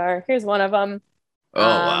here you are. Here's one of them. Oh,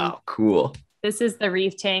 wow. Cool. This is the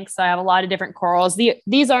reef tank. So I have a lot of different corals.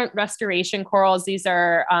 These aren't restoration corals. These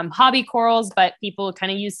are hobby corals, but people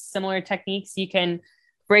kind of use similar techniques. You can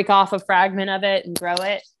break off a fragment of it and grow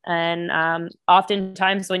it. And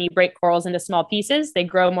oftentimes when you break corals into small pieces, they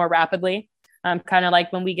grow more rapidly. Kind of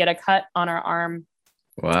like when we get a cut on our arm.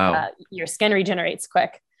 Wow. Your skin regenerates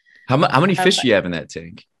quick. How many fish do you have in that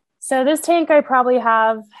tank? So this tank, I probably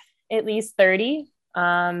have at least 30.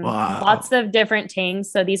 Wow. Lots of different tangs.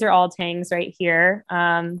 So these are all tangs right here.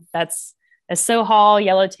 That's a Sohal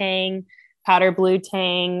yellow tang, powder blue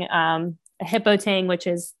tang, a hippo tang, which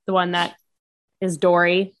is the one that is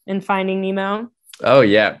Dory in Finding Nemo. Oh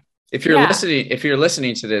yeah. If you're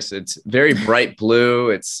listening to this, it's very bright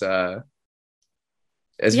blue. It's very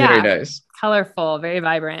nice. Colorful, very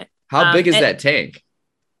vibrant. How big is that tank?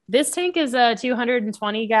 This tank is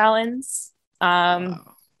 220 gallons.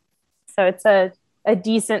 Wow. So it's a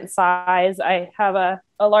decent size. I have a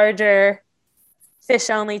larger fish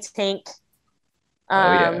only tank,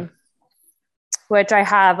 which I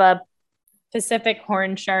have a Pacific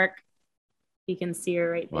horn shark. You can see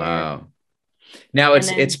her right there. Wow. Now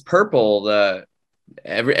it's purple.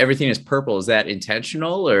 Everything is purple. Is that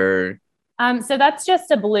intentional or? So that's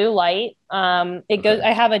just a blue light.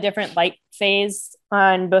 I have a different light phase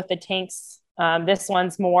on both the tanks. This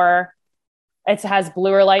one's more, it has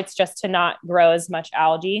bluer lights just to not grow as much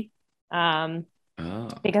algae.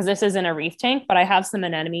 Because this isn't a reef tank, but I have some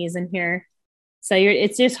anemones in here. So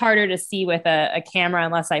it's just harder to see with a camera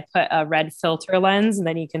unless I put a red filter lens, and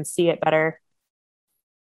then you can see it better.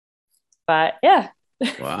 But yeah.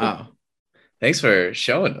 Wow. Thanks for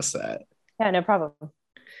showing us that. Yeah, no problem.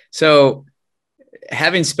 So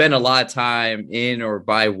having spent a lot of time in or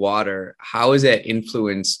by water, how has that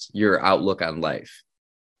influenced your outlook on life?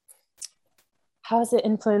 How has it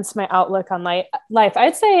influenced my outlook on life?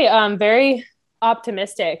 I'd say very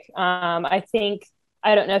optimistic. I think,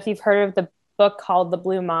 I don't know if you've heard of the book called The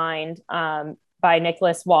Blue Mind by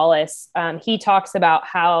Nicholas Wallace. He talks about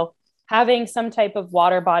how having some type of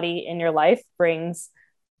water body in your life brings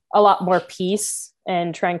a lot more peace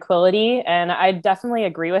and tranquility. And I definitely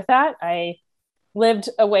agree with that. I lived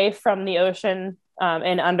away from the ocean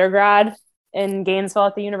in undergrad in Gainesville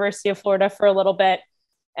at the University of Florida for a little bit.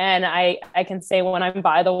 And I can say when I'm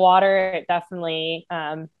by the water, it definitely,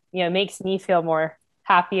 makes me feel more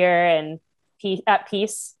happier and at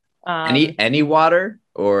peace. Any water,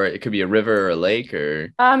 or it could be a river or a lake,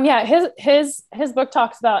 or Yeah, his book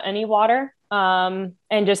talks about any water, and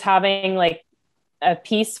just having like a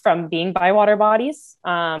peace from being by water bodies,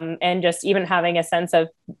 and just even having a sense of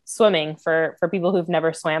swimming for people who've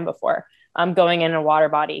never swam before. Going in a water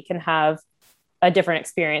body can have a different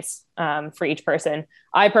experience for each person.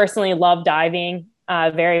 I personally love diving,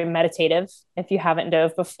 very meditative. If you haven't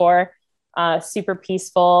dove before, super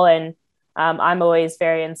peaceful. And I'm always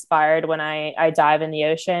very inspired when I dive in the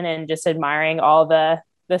ocean and just admiring all the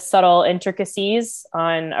subtle intricacies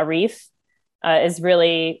on a reef is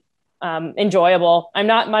really enjoyable. I'm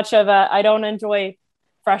not much of I don't enjoy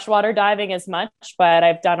freshwater diving as much, but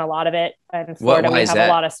I've done a lot of it. In Florida, why we is have that?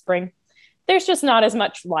 a lot of spring. There's just not as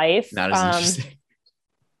much life. Not as interesting.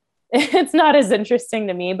 It's not as interesting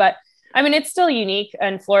to me, but I mean, it's still unique.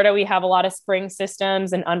 In Florida, we have a lot of spring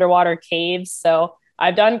systems and underwater caves. So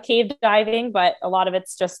I've done cave diving, but a lot of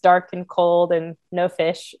it's just dark and cold and no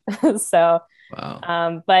fish. So,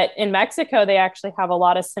 Wow. but in Mexico, they actually have a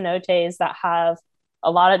lot of cenotes that have a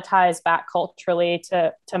lot of ties back culturally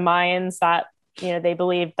to Mayans that, they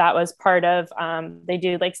believe that was part of, they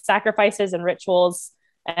do like sacrifices and rituals.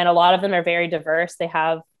 And a lot of them are very diverse. They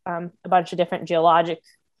have a bunch of different geologic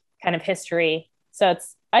kind of history. So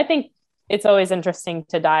I think it's always interesting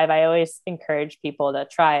to dive. I always encourage people to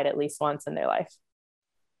try it at least once in their life.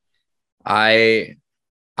 I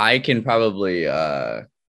I can probably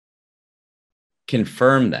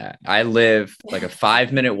confirm that. I live like a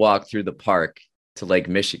 5 minute walk through the park to Lake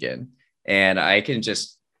Michigan, and I can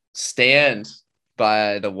just stand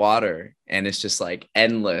by the water, and it's just like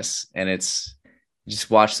endless. And it's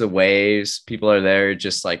just watch the waves. People are there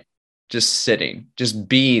just sitting, just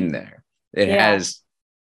being there. It Yeah. has,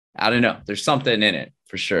 I don't know, there's something in it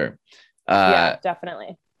for sure. Yeah, Uh,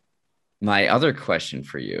 definitely. my other question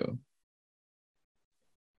for you,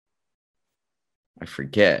 I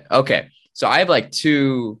forget. Okay. So I have like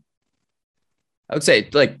I would say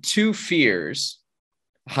like two fears: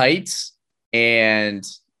 heights and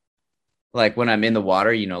like when I'm in the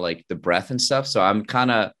water, like the breath and stuff. So I'm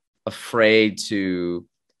kind of afraid to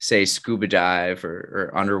say scuba dive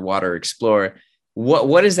or underwater explore.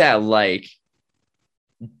 What is that like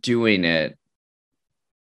doing it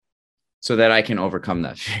so that I can overcome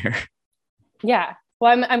that fear? Yeah.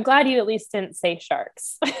 Well, I'm glad you at least didn't say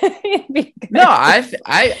sharks. No, Because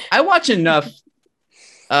I watch enough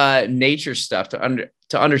nature stuff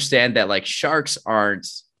to understand that like sharks aren't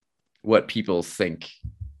what people think.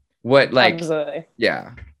 What like absolutely.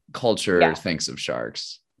 yeah, culture Yeah. thinks of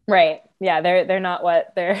sharks. Right. Yeah, they're not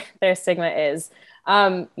what their stigma is.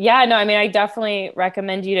 Yeah, no, I mean I definitely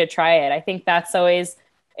recommend you to try it. I think that's always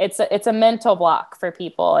it's a mental block for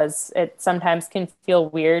people as it sometimes can feel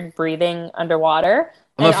weird breathing underwater.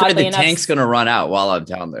 I'm And afraid oddly the enough, tank's gonna run out while I'm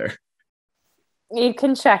down there. you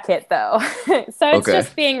can check it though. So it's Okay.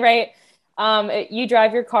 just being right. You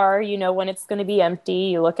drive your car, you know when it's going to be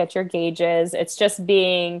empty. You look at your gauges. It's just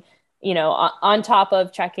being, on top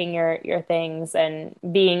of checking your things and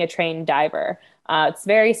being a trained diver. It's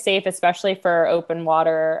very safe, especially for open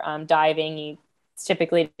water diving. It's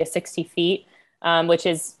typically to 60 feet, which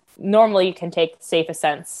is normally you can take safe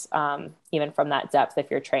ascents even from that depth if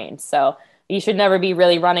you're trained. So you should never be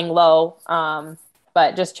really running low.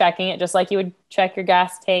 But just checking it, just like you would check your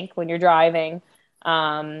gas tank when you're driving.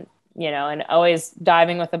 And always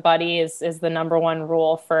diving with a buddy is the number one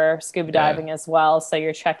rule for scuba Yeah. diving as well. So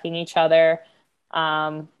you're checking each other.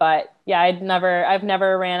 But yeah, I've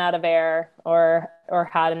never ran out of air or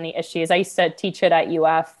had any issues. I used to teach it at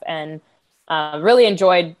UF and really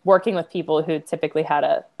enjoyed working with people who typically had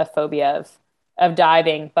a phobia of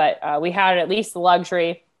diving. But we had at least the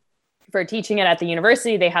luxury for teaching it at the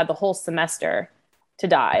university. They had the whole semester to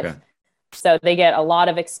Okay. dive. So they get a lot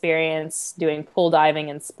of experience doing pool diving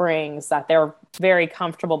and springs that they're very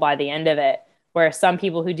comfortable by the end of it. Where some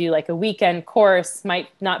people who do like a weekend course might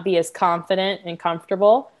not be as confident and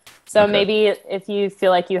comfortable. So Okay. maybe if you feel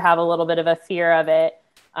like you have a little bit of a fear of it,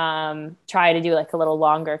 try to do like a little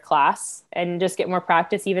longer class and just get more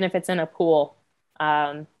practice, even if it's in a pool.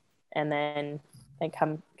 And then and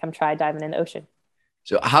come try diving in the ocean.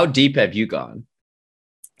 So how deep have you gone?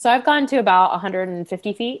 So I've gone to about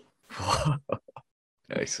 150 feet.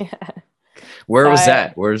 Nice. Yeah. Where So was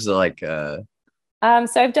that? Where's the like so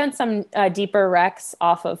I've done some deeper wrecks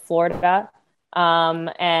off of Florida.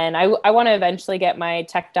 And I want to eventually get my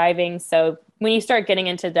tech diving. So when you start getting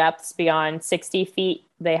into depths beyond 60 feet,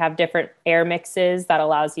 they have different air mixes that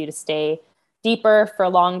allows you to stay deeper for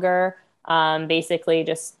longer. Basically,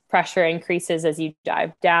 just pressure increases as you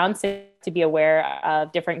dive down. So to be aware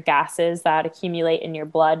of different gases that accumulate in your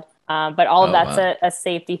blood. But all of oh that's wow. a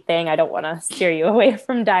safety thing. I don't want to steer you away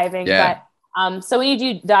from diving. Yeah. But so when you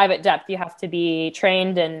do dive at depth, you have to be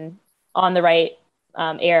trained and on the right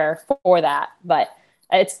air for that. But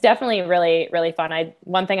it's definitely really, really fun.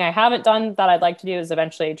 One thing I haven't done that I'd like to do is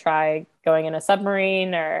eventually try going in a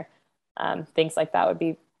submarine or things like that would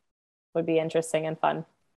be interesting and fun.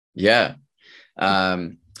 Yeah.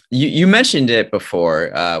 You mentioned it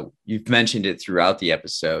before. You've mentioned it throughout the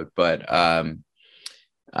episode, but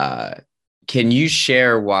can you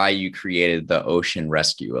share why you created the Ocean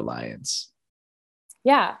Rescue Alliance?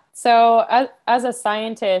 Yeah. So as a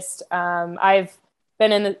scientist, I've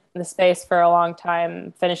been in the space for a long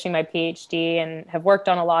time, finishing my PhD, and have worked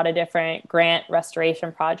on a lot of different grant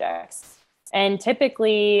restoration projects. And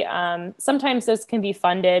typically, sometimes those can be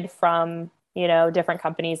funded from different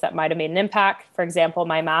companies that might have made an impact. For example,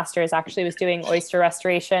 my master's actually was doing oyster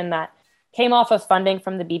restoration that came off of funding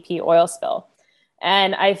from the BP oil spill.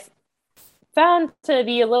 And I've found to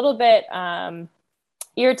be a little bit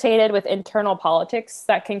irritated with internal politics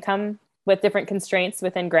that can come with different constraints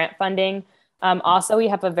within grant funding. Also, we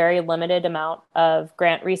have a very limited amount of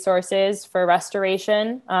grant resources for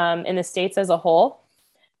restoration in the States as a whole.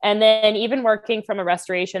 And then even working from a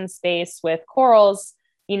restoration space with corals,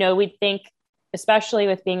 we'd think, especially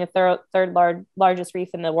with being a third largest reef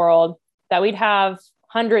in the world, that we'd have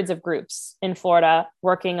hundreds of groups in Florida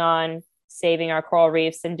working on saving our coral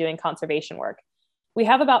reefs and doing conservation work. We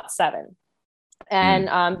have about 7.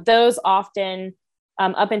 And those often,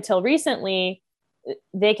 up until recently,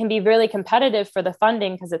 they can be really competitive for the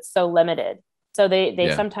funding because it's so limited. So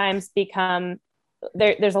they sometimes become,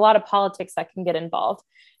 there's a lot of politics that can get involved.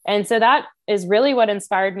 And so that is really what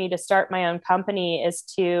inspired me to start my own company, is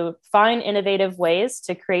to find innovative ways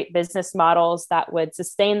to create business models that would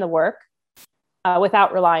sustain the work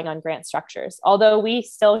without relying on grant structures. Although we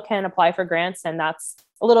still can apply for grants, and that's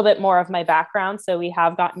a little bit more of my background. So we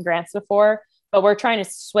have gotten grants before, but we're trying to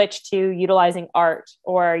switch to utilizing art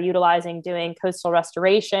or utilizing doing coastal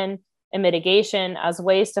restoration and mitigation as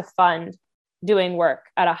ways to fund doing work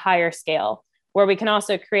at a higher scale, where we can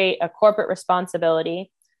also create a corporate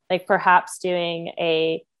responsibility, like perhaps doing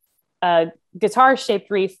a guitar-shaped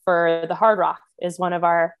reef for the Hard Rock is one of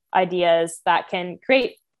our ideas that can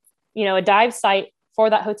create, a dive site for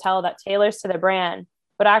that hotel that tailors to the brand,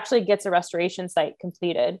 but actually gets a restoration site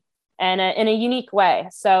completed and in a unique way.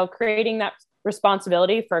 So creating that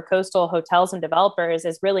responsibility for coastal hotels and developers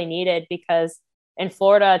is really needed, because in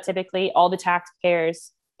Florida, typically all the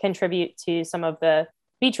taxpayers contribute to some of the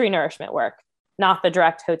beach renourishment work, not the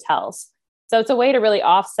direct hotels. So it's a way to really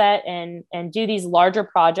offset and do these larger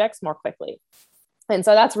projects more quickly. And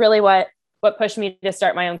so that's really what pushed me to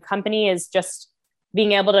start my own company, is just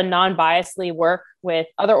being able to non-biasedly work with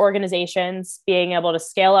other organizations, being able to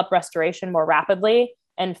scale up restoration more rapidly,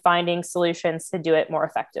 and finding solutions to do it more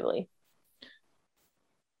effectively.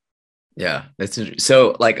 Yeah, that's interesting.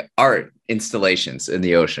 So like art installations in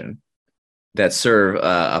the ocean that serve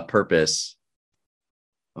a purpose.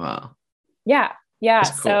 Wow. Yeah.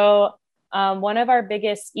 That's cool. So one of our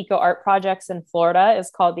biggest eco art projects in Florida is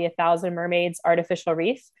called the 1,000 Mermaids Artificial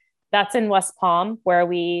Reef. That's in West Palm, where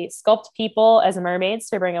we sculpt people as mermaids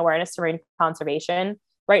to bring awareness to marine conservation.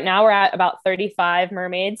 Right now, we're at about 35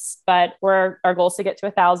 mermaids, but our goal is to get to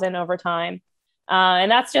 1,000 over time. And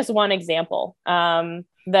that's just one example.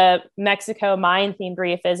 The Mexico Mayan themed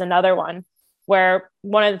reef is another one, where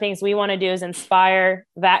one of the things we want to do is inspire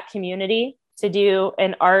that community to do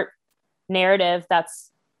an art narrative that's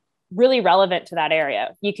really relevant to that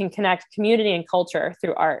area. You can connect community and culture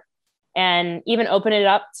through art, and even open it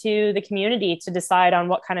up to the community to decide on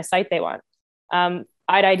what kind of site they want. I'd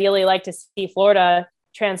ideally like to see Florida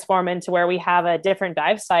transform into where we have a different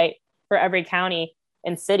dive site for every county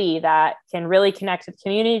and city that can really connect the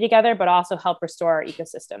community together, but also help restore our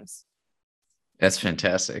ecosystems. That's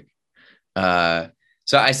fantastic. So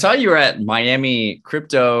I saw you were at Miami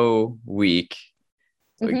Crypto Week.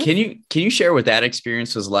 Mm-hmm. Can you share what that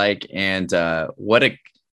experience was like, and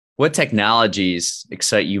what technologies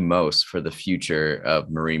excite you most for the future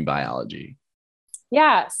of marine biology?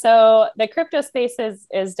 Yeah, so the crypto space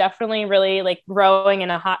is definitely really like growing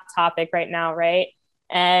and a hot topic right now, right?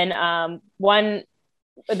 And one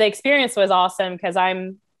the experience was awesome because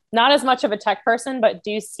I'm not as much of a tech person, but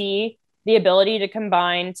do see the ability to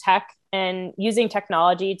combine tech and using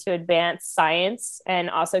technology to advance science and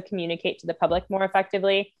also communicate to the public more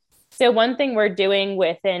effectively. So, one thing we're doing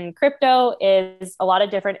within crypto is a lot of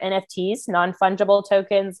different NFTs, non fungible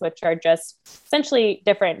tokens, which are just essentially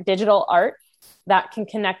different digital art that can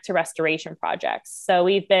connect to restoration projects. So,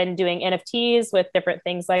 we've been doing NFTs with different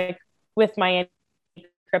things like with Miami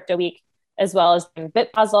Crypto Week, as well as doing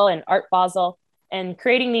Bit Basel and Art Basel, and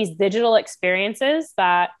creating these digital experiences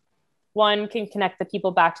that one can connect the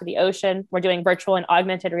people back to the ocean. We're doing virtual and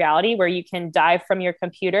augmented reality where you can dive from your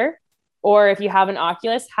computer, or if you have an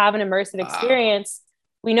Oculus, have an immersive Wow. experience.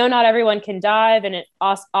 We know not everyone can dive, and it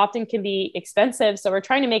often can be expensive. So we're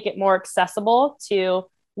trying to make it more accessible to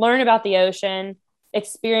learn about the ocean,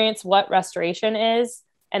 experience what restoration is,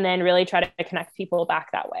 and then really try to connect people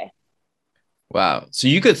back that way. Wow. So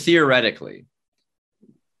you could theoretically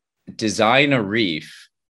design a reef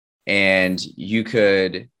and you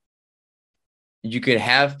could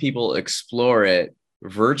have people explore it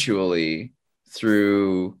virtually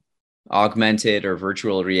through augmented or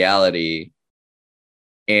virtual reality,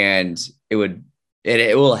 and it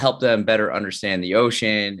will help them better understand the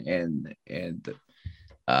ocean and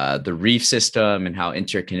the reef system and how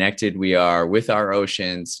interconnected we are with our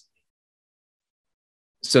oceans.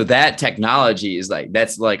 So that technology is like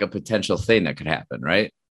that's like a potential thing that could happen,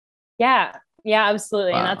 right? Yeah, yeah,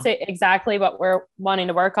 absolutely. And that's Wow. exactly what we're wanting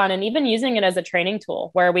to work on. And even using it as a training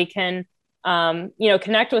tool where we can,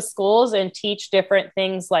 connect with schools and teach different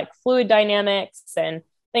things like fluid dynamics and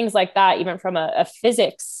things like that, even from a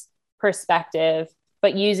physics perspective,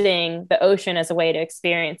 but using the ocean as a way to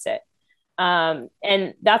experience it.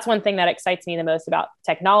 And that's one thing that excites me the most about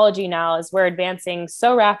technology now is we're advancing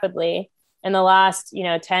so rapidly in the last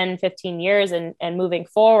 10, 15 years and moving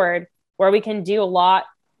forward where we can do a lot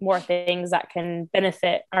more things that can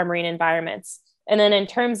benefit our marine environments. And then in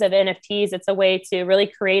terms of NFTs, it's a way to really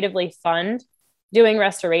creatively fund doing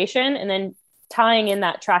restoration and then tying in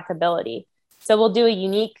that trackability. So we'll do a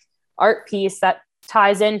unique art piece that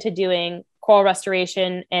ties into doing coral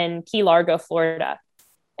restoration in Key Largo, Florida.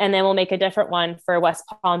 And then we'll make a different one for West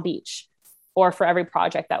Palm Beach or for every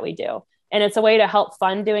project that we do. And it's a way to help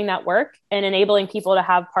fund doing that work and enabling people to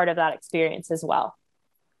have part of that experience as well.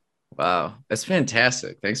 Wow. That's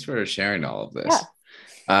fantastic. Thanks for sharing all of Yeah.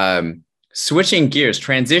 this. Switching gears,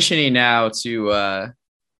 transitioning now to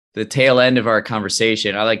the tail end of our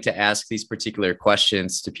conversation. I like to ask these particular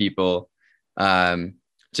questions to people um,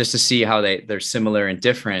 just to see how they're similar and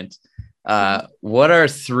different. Mhm. What are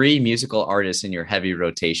three musical artists in your heavy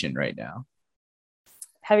rotation right now?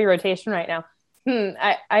 Heavy rotation right now.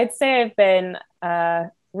 I'd say I've been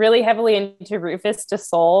really heavily into Rufus Du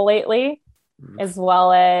Sol lately, as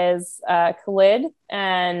well as Khalid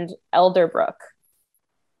and Elderbrook.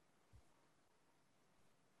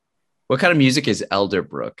 What kind of music is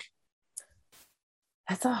Elderbrook?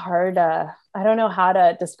 That's a hard, I don't know how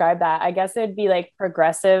to describe that. I guess it'd be like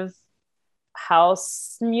progressive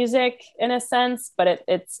house music in a sense, but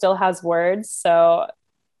it still has words. So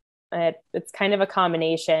it's kind of a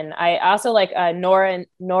combination. I also like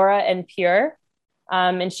Nora and Pure.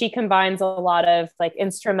 And she combines a lot of like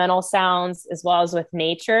instrumental sounds as well as with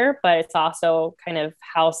nature, but it's also kind of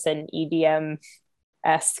house and EDM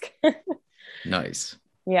esque. Nice.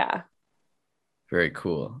 Yeah. Very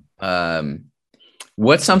cool.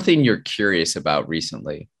 What's something you're curious about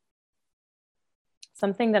recently?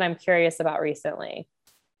 Something that I'm curious about recently.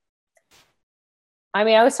 I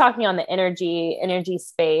mean, I was talking on the energy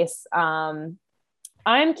space.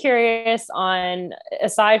 I'm curious on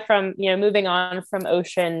aside from moving on from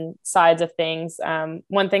ocean sides of things.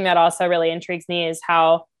 One thing that also really intrigues me is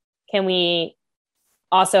how can we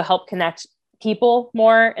also help connect people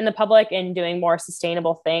more in the public and doing more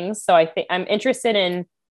sustainable things. So I think I'm interested in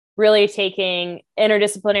really taking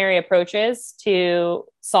interdisciplinary approaches to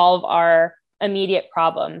solve our immediate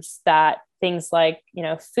problems that things like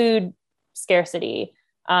food scarcity,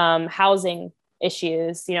 housing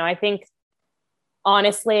issues. I think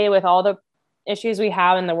honestly, with all the issues we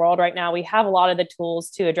have in the world right now, we have a lot of the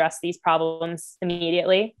tools to address these problems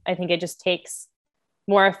immediately. I think it just takes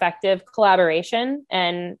more effective collaboration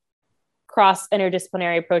and cross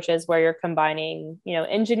interdisciplinary approaches where you're combining,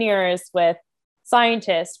 engineers with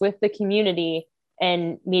scientists, with the community,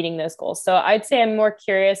 and meeting those goals. So I'd say I'm more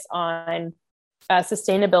curious on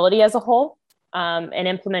sustainability as a whole, and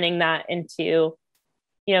implementing that into,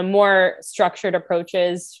 more structured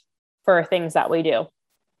approaches for things that we do.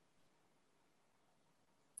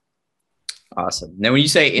 Awesome. Now, when you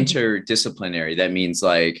say interdisciplinary, that means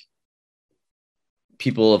like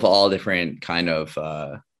people of all different kind of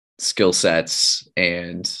skill sets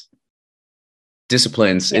and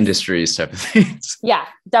disciplines, Yes. industries type of things. Yeah,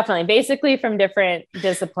 definitely. Basically from different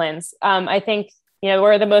disciplines. I think,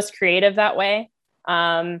 we're the most creative that way.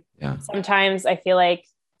 Yeah. Sometimes I feel like,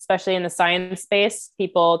 especially in the science space,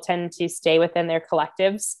 people tend to stay within their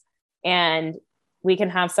collectives, and we can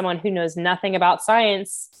have someone who knows nothing about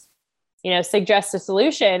science, suggest a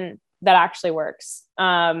solution that actually works.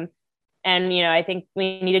 And, I think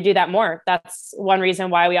we need to do that more. That's one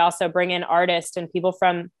reason why we also bring in artists and people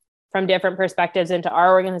from different perspectives into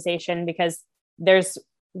our organization, because there's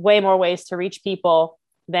way more ways to reach people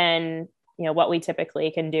than, what we typically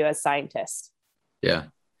can do as scientists. Yeah.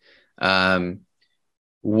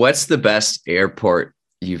 What's the best airport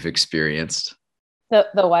you've experienced? The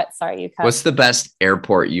what? Sorry, you cut. What's the best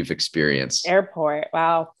airport you've experienced? Airport.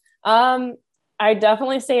 Wow. I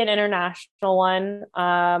definitely say an international one.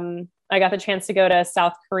 I got the chance to go to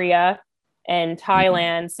South Korea and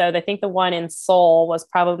Thailand. So I think the one in Seoul was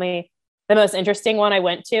probably the most interesting one I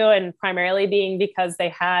went to, and primarily being because they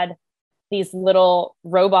had these little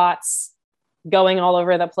robots going all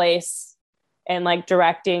over the place and like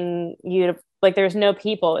directing you to, like, there's no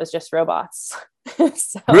people, it's just robots.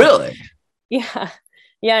 So Really? yeah.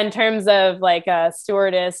 Yeah. In terms of like a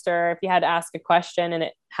stewardess, or if you had to ask a question, and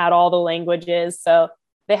it had all the languages. So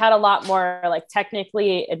they had a lot more like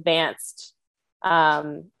technically advanced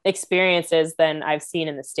experiences than I've seen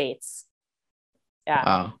in the States. Yeah.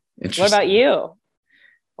 Wow. Interesting. What about you?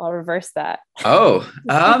 I'll reverse that. Oh,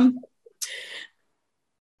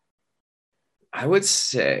 I would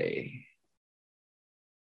say,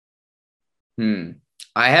 I'm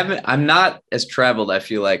not as traveled, I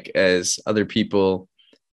feel like, as other people.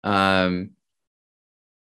 Um,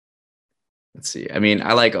 let's see. I mean,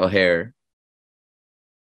 I like O'Hare.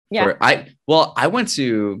 Yeah. I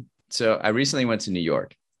recently went to New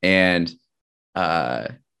York, and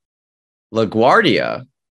LaGuardia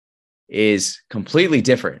is completely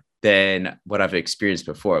different than what I've experienced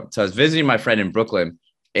before. So I was visiting my friend in Brooklyn,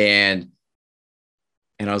 and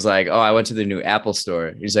I was like, oh, I went to the new Apple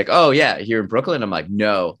store. He's like, oh yeah, here in Brooklyn. I'm like,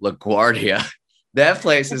 no, LaGuardia. That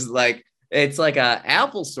place is like, it's like a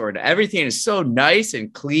Apple store, and everything is so nice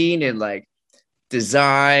and clean and like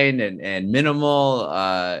design and minimal.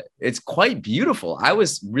 It's quite beautiful. I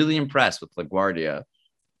was really impressed with LaGuardia.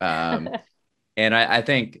 And I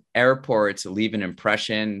think airports leave an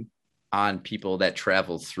impression on people that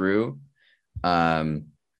travel through.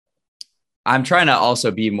 I'm trying to also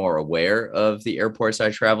be more aware of the airports I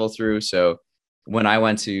travel through. So when I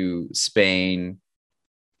went to Spain,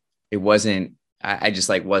 I just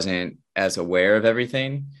like wasn't as aware of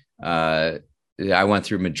everything. I went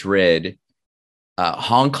through Madrid.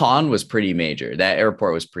 Hong Kong was pretty major. That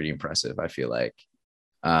airport was pretty impressive, I feel like.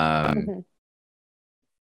 I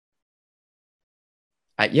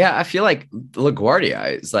feel like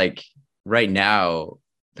LaGuardia is like right now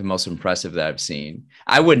the most impressive that I've seen.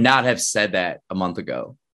 I would not have said that a month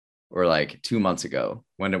ago or like 2 months ago.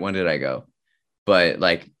 When did I go? But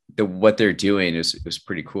like what they're doing is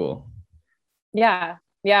pretty cool. Yeah.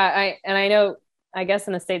 Yeah. I know, I guess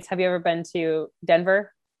in the States, have you ever been to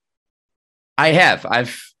Denver? I have. I've They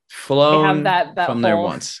have flown that from there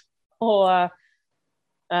once. whole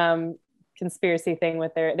conspiracy thing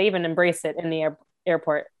with they even embrace it in the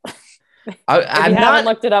airport. I'm haven't not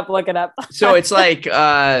looked it up, look it up. So it's like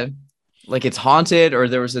it's haunted, or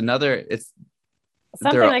there was another, it's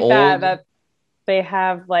something like that they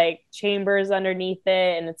have like chambers underneath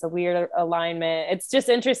it, and it's a weird alignment. It's just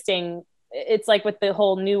interesting. It's like with the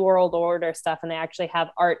whole New World Order stuff, and they actually have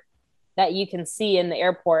art that you can see in the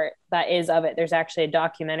airport that is of it. There's actually a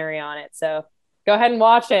documentary on it. So go ahead and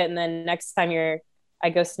watch it. And then next time I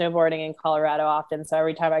go snowboarding in Colorado often. So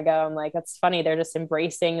every time I go, I'm like, that's funny. They're just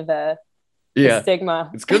embracing the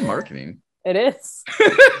stigma. It's good marketing. It is.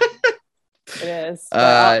 It is.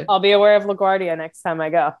 I'll be aware of LaGuardia next time I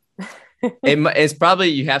go. It's probably,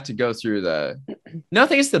 you have to go through no, I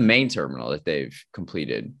think it's the main terminal that they've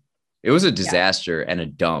completed. It was a disaster and a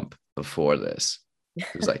dump before this. It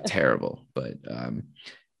was like terrible. But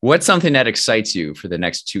what's something that excites you for the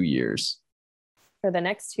next 2 years? For the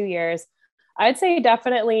next 2 years, I'd say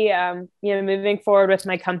definitely, moving forward with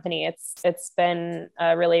my company. It's been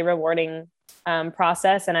a really rewarding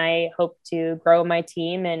process, and I hope to grow my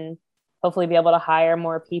team and hopefully be able to hire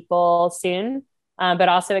more people soon, but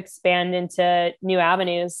also expand into new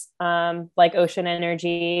avenues like ocean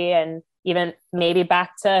energy, and even maybe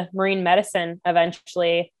back to marine medicine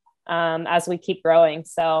eventually as we keep growing.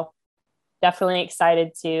 So definitely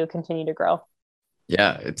excited to continue to grow.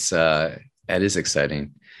 Yeah, it's That is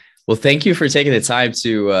exciting. Well, thank you for taking the time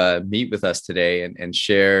to meet with us today and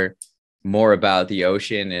share more about the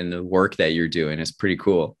ocean and the work that you're doing. It's pretty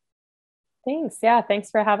cool. Thanks. Yeah, thanks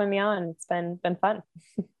for having me on. It's been fun.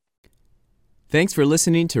 Thanks for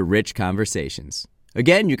listening to Rich Conversations.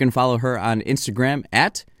 Again, you can follow her on Instagram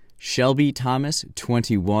at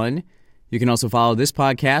ShelbyThomas21. You can also follow this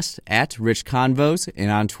podcast at Rich Convos and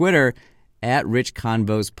on Twitter at Rich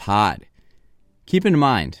Convos Pod. Keep in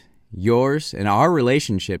mind yours and our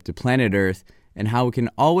relationship to planet Earth and how we can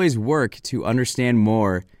always work to understand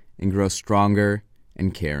more and grow stronger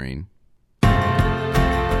and caring.